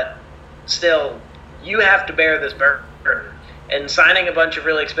 but still, you have to bear this burden. And signing a bunch of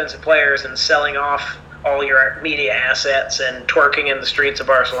really expensive players and selling off all your media assets and twerking in the streets of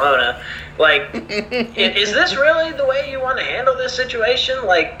Barcelona, like, is this really the way you want to handle this situation?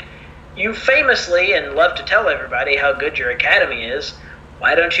 Like, you famously and love to tell everybody how good your academy is.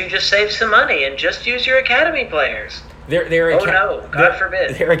 Why don't you just save some money and just use your academy players? No, God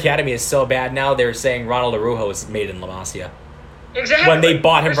forbid. Their academy is so bad now, they're saying Ronald Araujo is made in La Masia. Exactly. When they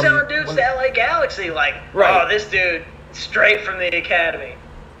bought him They're selling dudes to LA Galaxy, like, right. Oh, this dude, straight from the academy.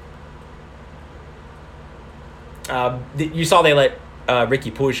 You saw they let Ricky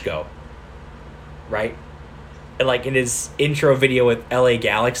Puig go, right? And, like, in his intro video with LA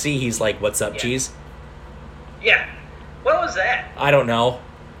Galaxy, he's like, "What's up, cheese?" Yeah. What was that? I don't know.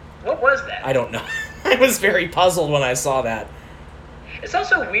 What was that? I don't know. I was very puzzled when I saw that. It's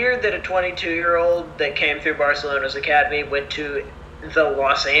also weird that a 22-year-old that came through Barcelona's academy went to the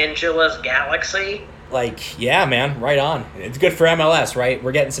Los Angeles Galaxy. Like, yeah, man, right on. It's good for MLS, right?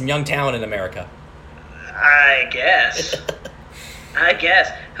 We're getting some young talent in America. I guess. I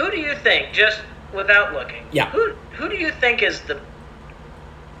guess. Who do you think, just without looking? Yeah. Who do you think is the,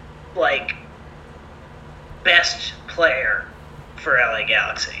 like, best player for LA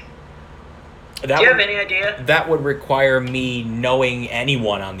Galaxy? Do you have any idea? That would require me knowing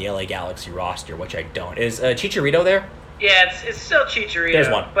anyone on the LA Galaxy roster, which I don't. Is Chicharito there? Yeah, it's still Chicharito. There's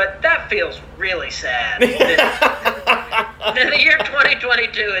one. But that feels really sad. In the year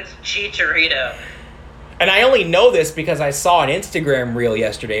 2022, it's Chicharito. And I only know this because I saw an Instagram reel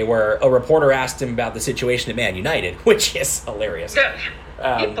yesterday where a reporter asked him about the situation at Man United, which is hilarious.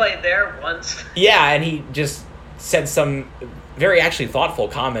 He played there once. Yeah, and he just said some very actually thoughtful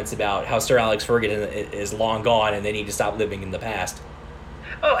comments about how Sir Alex Ferguson is long gone and they need to stop living in the past.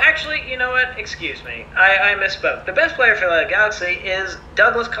 Oh, actually, you know what? Excuse me. I misspoke. The best player for the Galaxy is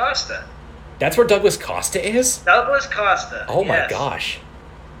Douglas Costa. That's where Douglas Costa is? Douglas Costa. Oh, my yes. gosh.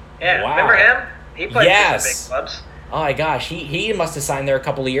 Yeah, wow. Remember him? He played for some big clubs. Oh, my gosh. He must have signed there a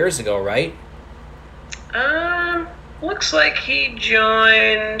couple of years ago, right? Looks like he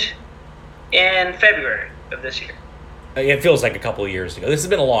joined in February of this year. It feels like a couple of years ago. This has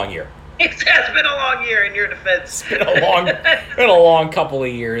been a long year. It has been a long year in your defense. It's been a long couple of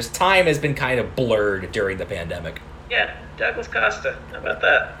years. Time has been kind of blurred during the pandemic. Yeah, Douglas Costa. How about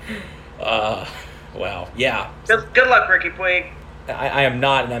that? Wow. Yeah. Good luck, Ricky Puig. I am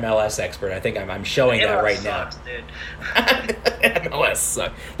not an MLS expert. I think I'm showing MLS that right sucks, now. Dude. MLS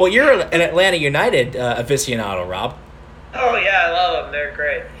sucks. Well, you're an Atlanta United aficionado, Rob. Oh, yeah, I love them. They're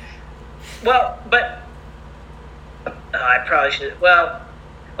great. Well, but I probably should. Well,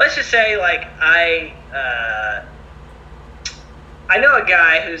 let's just say, like, I know a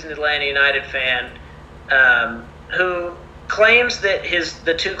guy who's an Atlanta United fan who claims that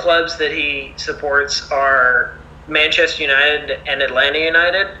the two clubs that he supports are Manchester United and Atlanta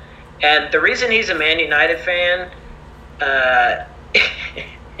United, and the reason he's a Man United fan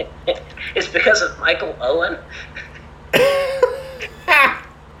is because of Michael Owen.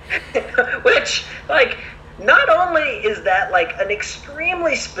 Which, like, not only is that, like, an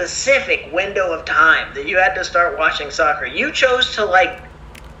extremely specific window of time that you had to start watching soccer, you chose to, like,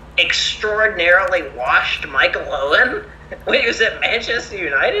 extraordinarily washed Michael Owen when he was at Manchester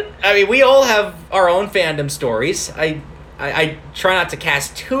United. I mean, we all have our own fandom stories. I try not to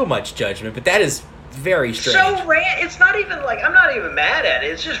cast too much judgment, but that is very strange. So it's not even, like, I'm not even mad at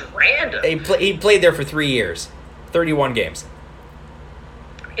it. It's just random. He played there for 3 years, 31 games.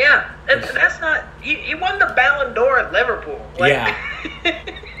 Yeah, that's not... He won the Ballon d'Or at Liverpool. Like, yeah.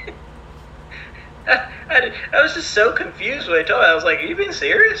 I was just so confused when I told him. I was like, are you being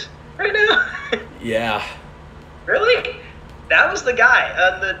serious right now? Yeah. Really? That was the guy.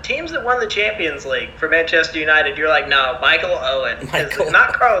 The teams that won the Champions League for Manchester United, you're like, no, Michael Owen.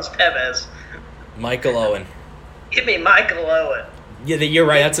 Not Carlos Tevez. Michael Owen. Give me Michael Owen. Yeah, you're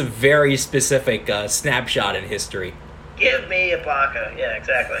right. That's a very specific snapshot in history. Give me Ibaka. Yeah,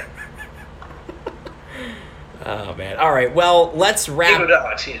 exactly. Oh, man. All right, well, let's wrap...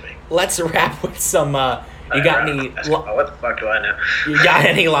 Excuse me. Let's wrap with some You got any? What the fuck do I know? You got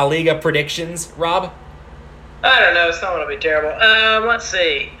any La Liga predictions, Rob? I don't know. Someone will be terrible. Let's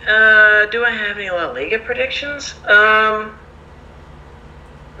see. Do I have any La Liga predictions?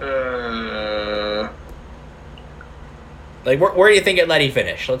 Like, where do you think Atleti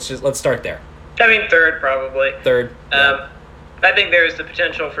finish? Let's start there. I mean, third probably. Third. Yeah. I think there is the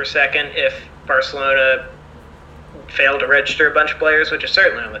potential for second if Barcelona fail to register a bunch of players, which is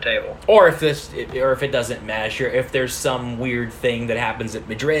certainly on the table. Or if it doesn't measure, if there's some weird thing that happens at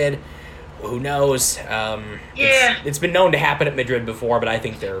Madrid, who knows? It's been known to happen at Madrid before, but I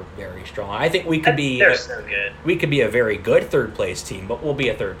think they're very strong. I think we could be. They're so good. We could be a very good third place team, but we'll be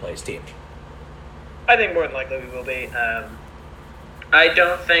a third place team. I think more than likely we will be. I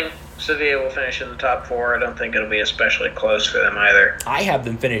don't think Sevilla will finish in the top 4. I don't think it'll be especially close for them either. I have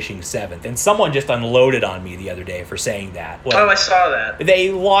them finishing 7th, and someone just unloaded on me the other day for saying that. Well, I saw that.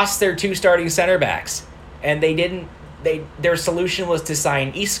 They lost their 2 starting center backs, and their solution was to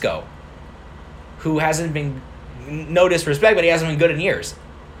sign Isco, who hasn't been, no disrespect, but he hasn't been good in years.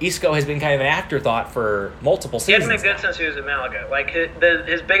 Isco has been kind of an afterthought for multiple seasons. He hasn't been good since he was at Malaga. Like,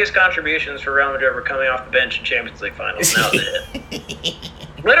 his biggest contributions for Real Madrid were coming off the bench in Champions League finals. That was it.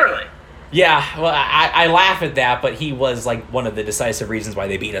 Literally. Yeah, well, I laugh at that, but he was like one of the decisive reasons why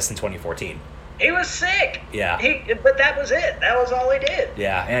they beat us in 2014. He was sick. Yeah. But that was it. That was all he did.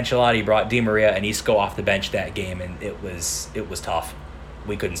 Yeah, Ancelotti brought Di Maria and Isco off the bench that game, and it was tough.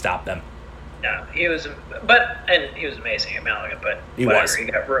 We couldn't stop them. No, he was amazing at Malaga, but he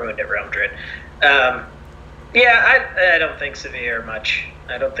got ruined at Real Madrid. I don't think Sevilla are much.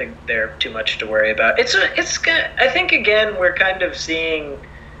 I don't think they're too much to worry about. I think again we're kind of seeing.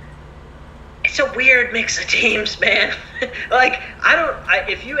 It's a weird mix of teams, man. Like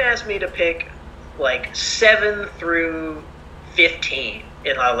if you ask me to pick like 7 through 15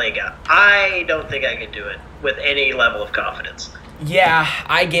 in La Liga, I don't think I could do it with any level of confidence. Yeah,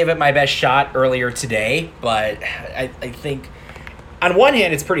 I gave it my best shot earlier today, but I think on one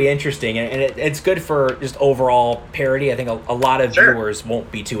hand it's pretty interesting, and it's good for just overall parity. I think a lot of viewers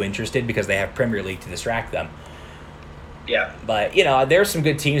won't be too interested because they have Premier League to distract them. Yeah. But, there's some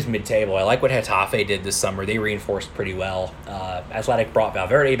good teams mid-table. I like what Getafe did this summer. They reinforced pretty well. Athletic brought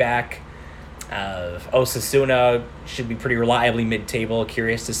Valverde back. Osasuna should be pretty reliably mid-table.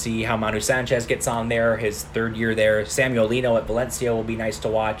 Curious to see how Manu Sanchez gets on there, his 3rd year there. Samuel Lino at Valencia will be nice to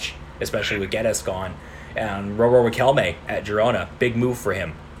watch, especially with Guedes gone. And Roro Riquelme at Girona, big move for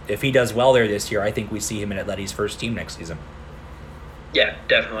him. If he does well there this year, I think we see him in Atleti's first team next season. Yeah,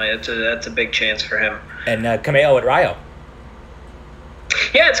 definitely. That's a big chance for him. And Cameo at Rayo.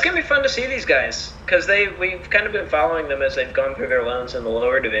 Yeah, it's going to be fun to see these guys because we've kind of been following them as they've gone through their loans in the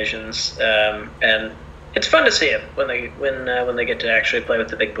lower divisions, and it's fun to see them when they get to actually play with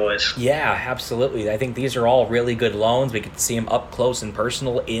the big boys. Yeah, absolutely. I think these are all really good loans. We get to see them up close and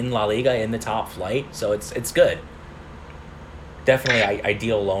personal in La Liga in the top flight, so it's good. Definitely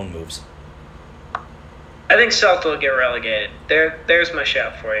ideal loan moves. I think Celta will get relegated. There's my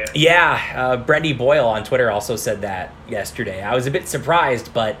shout for you. Yeah, Brendy Boyle on Twitter also said that yesterday. I was a bit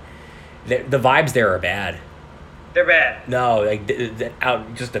surprised, but the vibes there are bad. They're bad. No,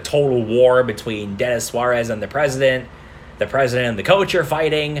 just a total war between Denis Suarez and the president. The president and the coach are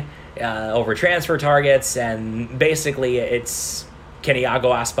fighting over transfer targets, and basically it's can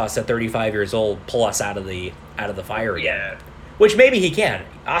Iago Aspas at 35 years old pull us out of the fire again? Yeah. Which maybe he can.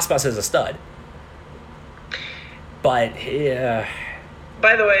 Aspas is a stud. But,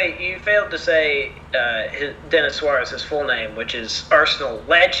 by the way, you failed to say Denis Suarez's full name, which is Arsenal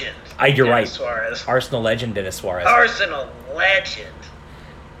legend. You're right. Suarez. Arsenal legend Denis Suarez. Arsenal legend.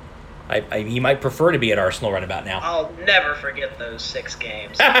 He might prefer to be at Arsenal right about now. I'll never forget those 6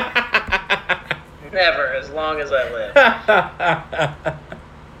 games. Never, as long as I live.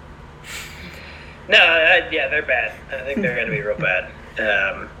 They're bad. I think they're going to be real bad.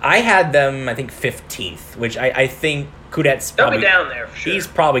 I had them, I think, 15th, which I think Kudet's probably... They'll be down there, for sure. He's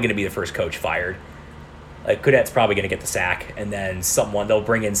probably going to be the first coach fired. Like, Kudet's probably going to get the sack, and then they'll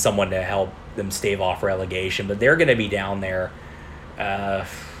bring in someone to help them stave off relegation, but they're going to be down there. I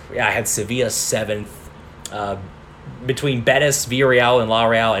had Sevilla 7th. Between Betis, Villarreal, and La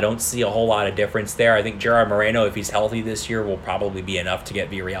Real, I don't see a whole lot of difference there. I think Gerard Moreno, if he's healthy this year, will probably be enough to get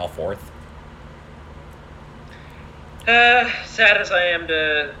Villarreal 4th. Sad as I am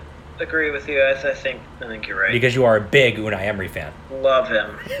to agree with you, I think you're right. Because you are a big Unai Emery fan. Love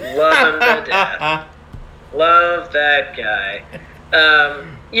him to death. Love that guy.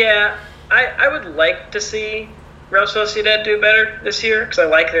 I would like to see Real Sociedad do better this year because I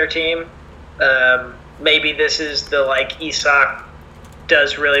like their team. Maybe this is the Isak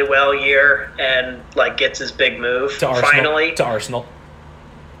does really well year and like gets his big move to Arsenal, finally to Arsenal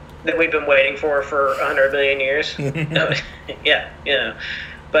that we've been waiting for 100 million years. Yeah,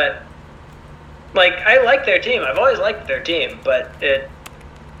 but like I like their team. I've always liked their team, but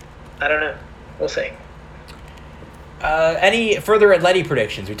I don't know. We'll see. Any further Atleti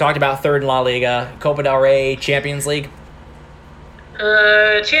predictions? We talked about third in La Liga, Copa del Rey, Champions League.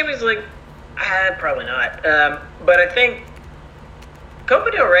 Champions League, probably not. But I think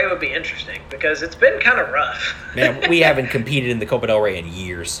Copa del Rey would be interesting because it's been kind of rough. Man, we haven't competed in the Copa del Rey in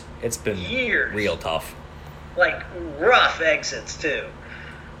years. It's been real tough. Like rough exits too.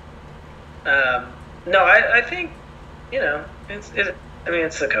 No, I think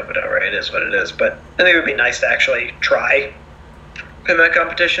it's the Copa del Rey. It is what it is. But I think it would be nice to actually try in that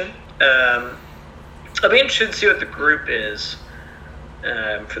competition. I'll be interested to see what the group is.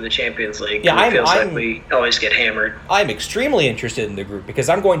 For the Champions League. Yeah, it feels like we always get hammered. I'm extremely interested in the group because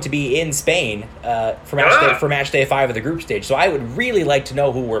I'm going to be in Spain for match day 5 of the group stage. So I would really like to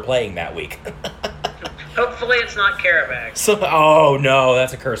know who we're playing that week. Hopefully, it's not Karabakh. So, oh no,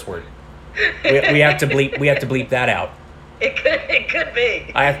 that's a curse word. We have to bleep that out. It could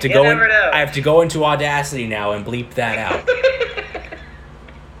be. I have to go into Audacity now and bleep that out.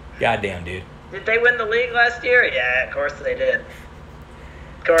 Goddamn, dude. Did they win the league last year? Yeah, of course they did.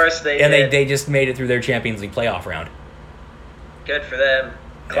 Of course they did. And they just made it through their Champions League playoff round. Good for them.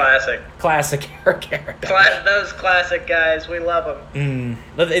 Classic. Yeah. Classic. Those classic guys. We love them.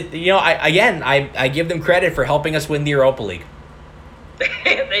 I give them credit for helping us win the Europa League.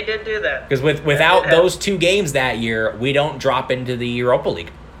 They did do that. Because without those 2 games that year, we don't drop into the Europa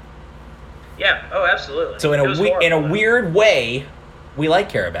League. Yeah. Oh, absolutely. So in a weird way, we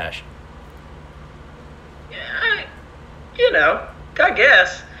like Karabakh. Yeah, I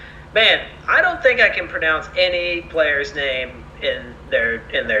guess. Man, I don't think I can pronounce any player's name in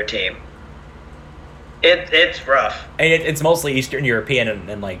their team. It's rough. And it's mostly Eastern European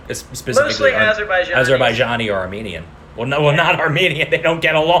and like specifically mostly Azerbaijani or Armenian. Well, not Armenian. They don't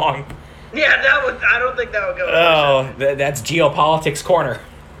get along. Yeah, I don't think that would go. Oh, that's geopolitics corner.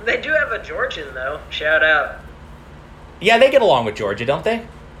 They do have a Georgian though. Shout out. Yeah, they get along with Georgia, don't they?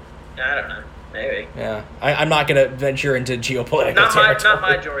 I don't know. Maybe. Yeah, I'm not going to venture into geopolitical territory. Not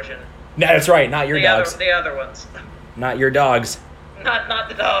my Georgian. No, that's right. Not your dogs. The other ones. Not your dogs. Not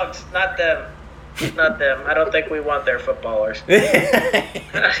the dogs. Not them. Not them. I don't think we want their footballers.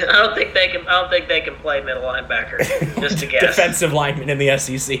 I don't think they can play middle linebacker. Just a guess. Defensive lineman in the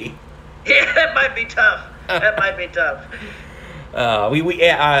SEC. Yeah, that might be tough.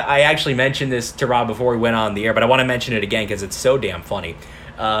 I actually mentioned this to Rob before we went on the air, but I want to mention it again because it's so damn funny.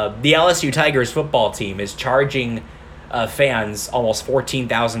 The LSU Tigers football team is charging fans almost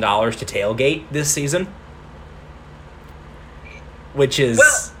 $14,000 to tailgate this season, which is...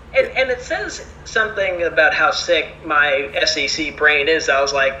 Well, and it says something about how sick my SEC brain is. I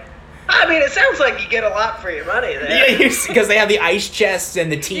was like, it sounds like you get a lot for your money there. Yeah, because they have the ice chests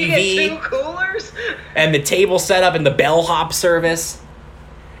and the TV. You get 2 coolers? And the table setup and the bellhop service.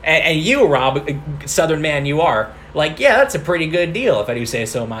 And you, Rob, Southern man you are, like, yeah, that's a pretty good deal, if I do say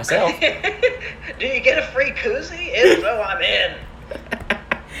so myself. Do you get a free koozie? If so, I'm in.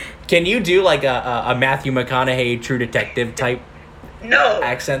 Can you do like a Matthew McConaughey True Detective type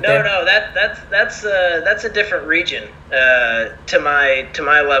accent there? No, that's a different region to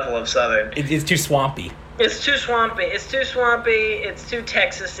my level of Southern. It's too swampy. It's too swampy. It's too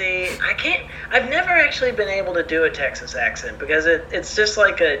Texas-y. I've never actually been able to do a Texas accent because it's just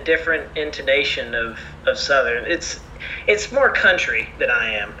like a different intonation of Southern. It's more country than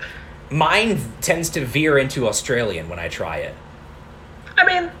I am. Mine tends to veer into Australian when I try it. I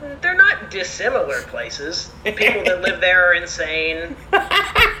mean, they're not dissimilar places. People that live there are insane.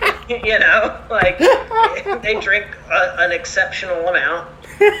 They drink an exceptional amount.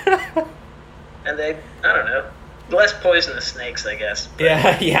 And I don't know, less poisonous snakes, I guess.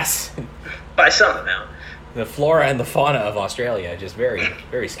 Yeah, yes. By some amount. The flora and the fauna of Australia, just very,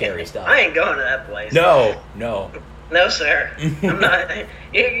 very scary stuff. I ain't going to that place. No, sir. I'm not.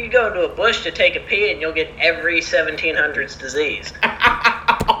 You go into a bush to take a pee, and you'll get every 1700s disease.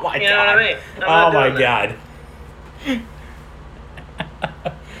 Oh my God! You know what I mean? Oh my God!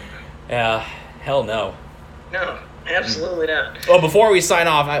 Yeah, hell no. No, absolutely not. Well, before we sign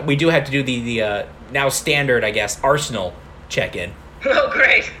off, we do have to do the now standard, I guess, Arsenal check-in. Oh,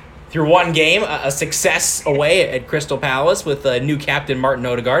 great! Through one game, a success away at Crystal Palace with new captain Martin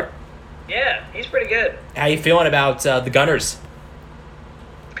Odegaard. Yeah, he's pretty good. How you feeling about the Gunners?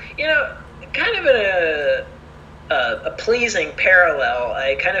 Kind of in a pleasing parallel.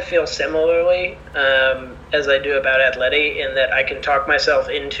 I kind of feel similarly as I do about Atleti, in that I can talk myself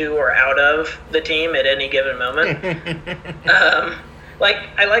into or out of the team at any given moment.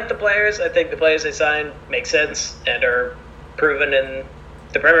 I like the players. I think the players they signed make sense and are proven in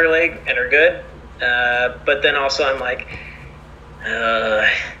the Premier League and are good. But then also I'm like,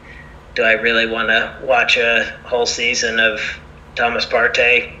 do I really want to watch a whole season of Thomas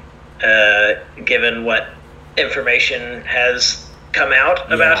Partey, given what information has come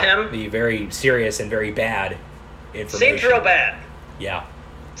out about him? The very serious and very bad information. Seems real bad. Yeah.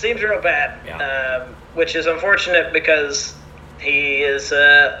 Seems real bad. Yeah. Which is unfortunate because he is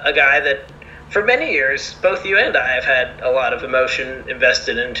a guy that, for many years, both you and I have had a lot of emotion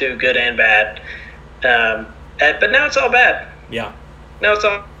invested into, good and bad. But now it's all bad. Yeah. Now it's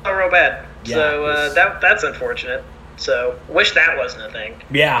all real bad. Yeah, So that's unfortunate. So wish that wasn't a thing.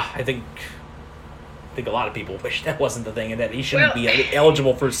 Yeah, I think a lot of people wish that wasn't the thing and that he shouldn't be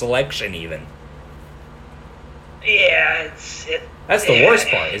eligible for selection even. Yeah, that's the worst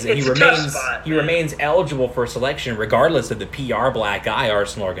part. Is that he remains remains eligible for selection regardless of the PR black eye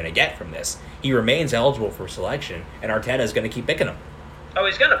Arsenal are going to get from this. He remains eligible for selection, and Arteta is going to keep picking him. Oh,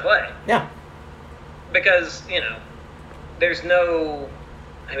 he's going to play. Yeah. Because, there's no...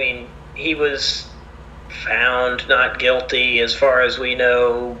 I mean, he was found not guilty, as far as we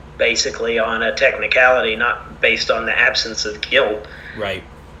know, basically on a technicality, not based on the absence of guilt. Right.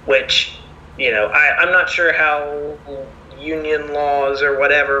 Which, I'm not sure how union laws or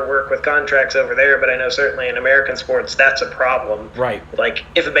whatever work with contracts over there, but I know certainly in American sports that's a problem. Right. Like,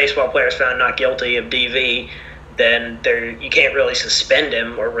 if a baseball player is found not guilty of DV, then you can't really suspend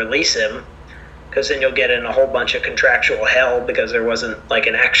him or release him, because then you'll get in a whole bunch of contractual hell because there wasn't like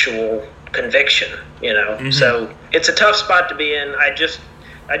an actual conviction, Mm-hmm. So it's a tough spot to be in. I just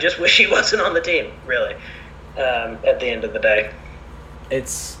wish he wasn't on the team, really, at the end of the day.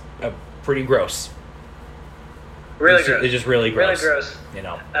 It's pretty gross. Really gross. It's just really gross. Really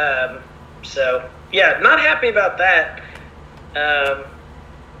gross. So, yeah, not happy about that.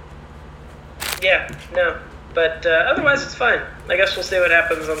 Yeah, no. But otherwise, it's fine. I guess we'll see what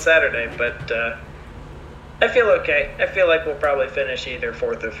happens on Saturday. But I feel okay. I feel like we'll probably finish either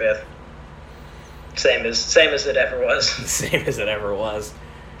 4th or 5th. Same as it ever was. Same as it ever was.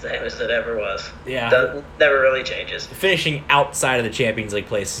 Same as it ever was. Yeah. Never really changes. Finishing outside of the Champions League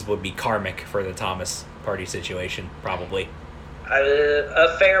places would be karmic for the Thomas Partey situation, probably.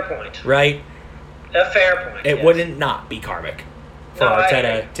 A fair point. Right? A fair point. It wouldn't not be karmic for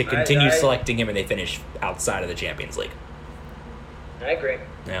Arteta to continue I selecting him and they finish outside of the Champions League. I agree.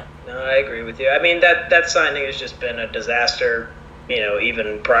 Yeah. No, I agree with you. I mean, that signing has just been a disaster,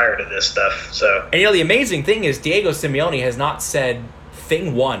 even prior to this stuff. So. And the amazing thing is Diego Simeone has not said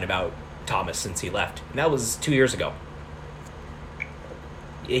thing one about Thomas since he left. And that was 2 years ago.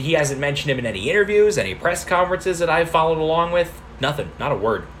 He hasn't mentioned him in any interviews, any press conferences that I've followed along with. Nothing. Not a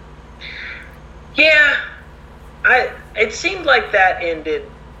word. Yeah. It seemed like that ended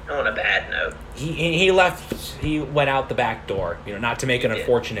on a bad note. He left. He went out the back door. Not to make an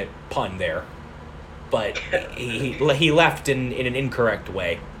unfortunate pun there, but he left in an incorrect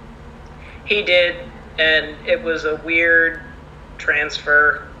way. He did, and it was a weird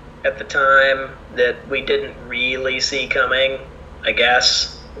transfer at the time that we didn't really see coming. I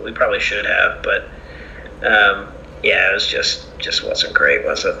guess we probably should have, but it was just wasn't great,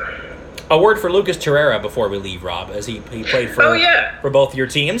 was it? A word for Lucas Torreira before we leave, Rob, as he played for both your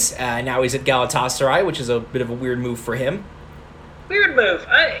teams. Now he's at Galatasaray, which is a bit of a weird move for him. Weird move.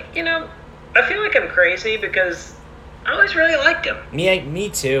 I feel like I'm crazy because I always really liked him. Me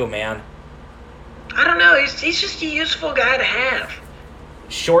too, man. I don't know. He's just a useful guy to have.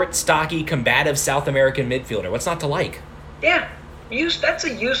 Short, stocky, combative South American midfielder. What's not to like? Yeah, that's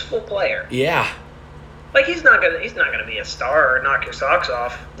a useful player. Yeah. Like, he's not gonna be a star or knock your socks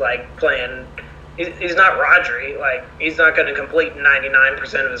off, like, playing. He's not Rodri. Like, he's not gonna complete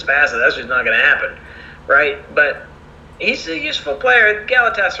 99% of his passes. That's just not gonna happen, right? But he's a useful player.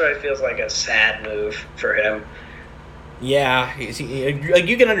 Galatasaray feels like a sad move for him. Yeah,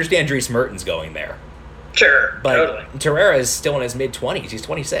 you can understand Dries Mertens going there. Sure, but totally. Torreira is still in his mid-20s. He's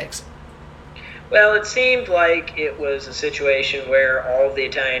 26. Well, it seemed like it was a situation where all of the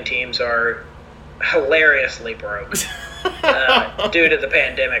Italian teams are hilariously broke due to the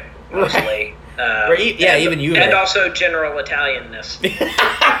pandemic, mostly. Even you. And also general Italianness.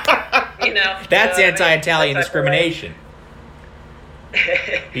 That's anti-Italian discrimination.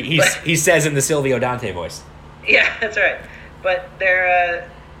 He says in the Silvio Dante voice. Yeah, that's right. But they're,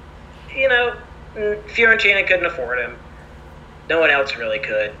 Fiorentina couldn't afford him. No one else really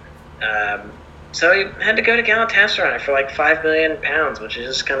could. So he had to go to Galatasaray for like £5 million, which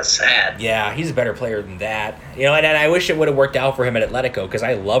is just kind of sad. Yeah, he's a better player than that. You know, and I wish it would have worked out for him at Atletico because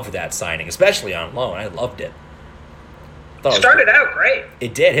I loved that signing, especially on loan. I loved it. Started out great.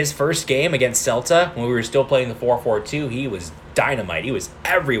 It did. His first game against Celta, when we were still playing the 4-4-2, he was dynamite. He was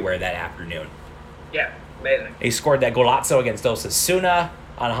everywhere that afternoon. Yeah, amazing. He scored that golazo against Osasuna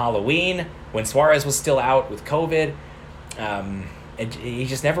on Halloween when Suarez was still out with COVID. And he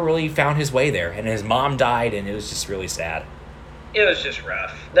just never really found his way there. And his mom died, and it was just really sad. It was just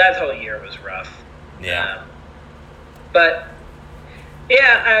rough. That whole year was rough. Yeah. But,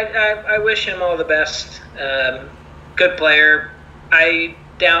 yeah, I wish him all the best. Good player. I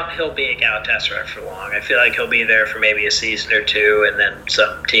doubt he'll be at Galatasaray for long. I feel like he'll be there for maybe a season or two, and then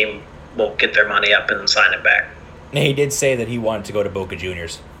some team will get their money up and sign him back. He did say that he wanted to go to Boca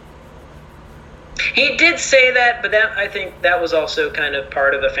Juniors. He did say that, but I think that was also kind of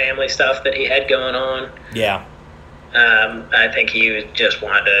part of the family stuff that he had going on. Yeah. I think he just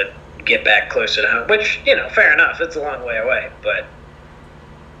wanted to get back closer to home, which, fair enough. It's a long way away, but...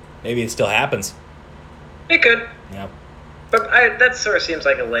 Maybe it still happens. It could. Yeah. But that sort of seems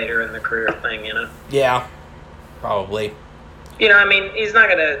like a later in the career thing, Yeah, probably. He's not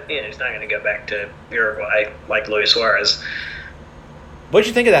gonna go back to Uruguay like Luis Suarez. What'd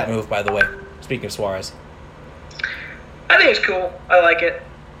you think of that move, by the way? Speaking of Suarez. I think it's cool. I like it.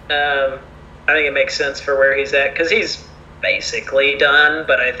 I think it makes sense for where he's at because he's basically done.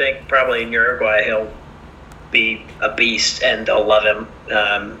 But I think probably in Uruguay he'll be a beast and they'll love him.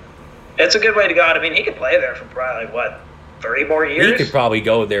 It's a good way to go out. He could play there for probably 30 more years. He could probably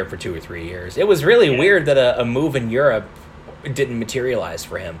go there for 2 or 3 years. It was really weird that a move in Europe didn't materialize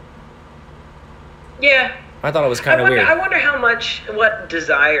for him. Yeah. I thought it was kind of weird. I wonder what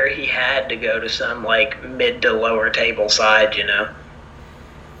desire he had to go to some mid to lower table side,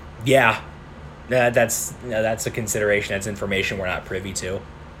 Yeah, that's a consideration. That's information we're not privy to.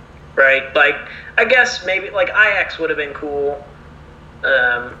 Right, I guess maybe Ajax would have been cool,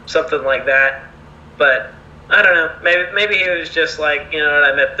 something like that. But I don't know. Maybe he was just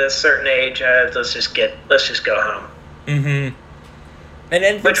I'm at this certain age. Let's just go home. Mm-hmm. And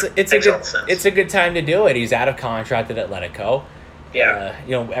then it's a good time to do it. He's out of contract at Atletico. Yeah.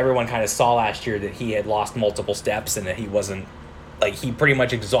 Everyone kind of saw last year that he had lost multiple steps and that he wasn't he pretty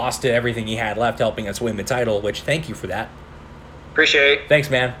much exhausted everything he had left helping us win the title, which thank you for that. Appreciate it. Thanks,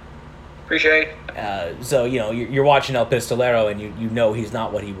 man. Appreciate it. So, you're watching El Pistolero and you know he's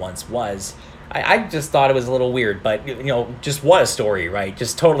not what he once was. I just thought it was a little weird, but, just what a story, right?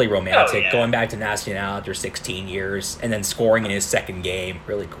 Just totally romantic. Oh, yeah. Going back to Nacional after 16 years and then scoring in his second game.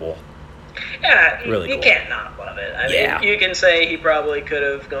 Really cool. Yeah, really you cool. Can't not love it. You can say he probably could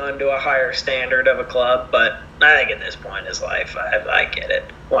have gone to a higher standard of a club, but I think at this point in his life, I get it.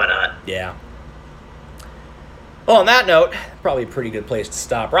 Why not? Yeah. Well, on that note, probably a pretty good place to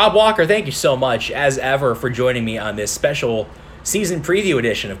stop. Rob Walker, thank you so much, as ever, for joining me on this special season preview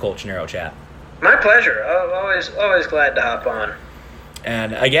edition of Colchonero Chat. My pleasure. I'm always glad to hop on.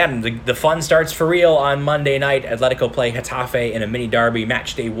 And again, the fun starts for real on Monday night. Atletico play Getafe in a mini derby,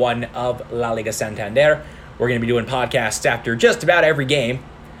 match day 1 of La Liga Santander. We're going to be doing podcasts after just about every game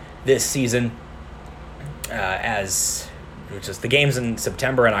this season. As just the games in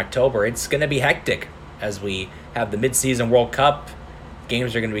September and October, it's going to be hectic as we have the mid-season World Cup.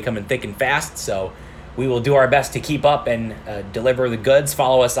 Games are going to be coming thick and fast, so we will do our best to keep up and deliver the goods.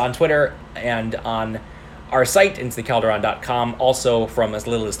 Follow us on Twitter and on our site, InstaCalderon.com. Also, from as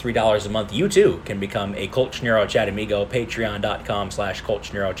little as $3 a month, you too can become a Colchonero Chat amigo.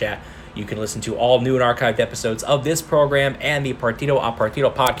 Patreon.com/ColchoneroChat. You can listen to all new and archived episodes of this program and the Partido a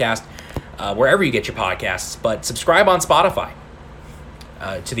Partido podcast, wherever you get your podcasts. But subscribe on Spotify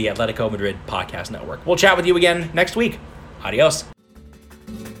to the Atletico Madrid Podcast Network. We'll chat with you again next week. Adios.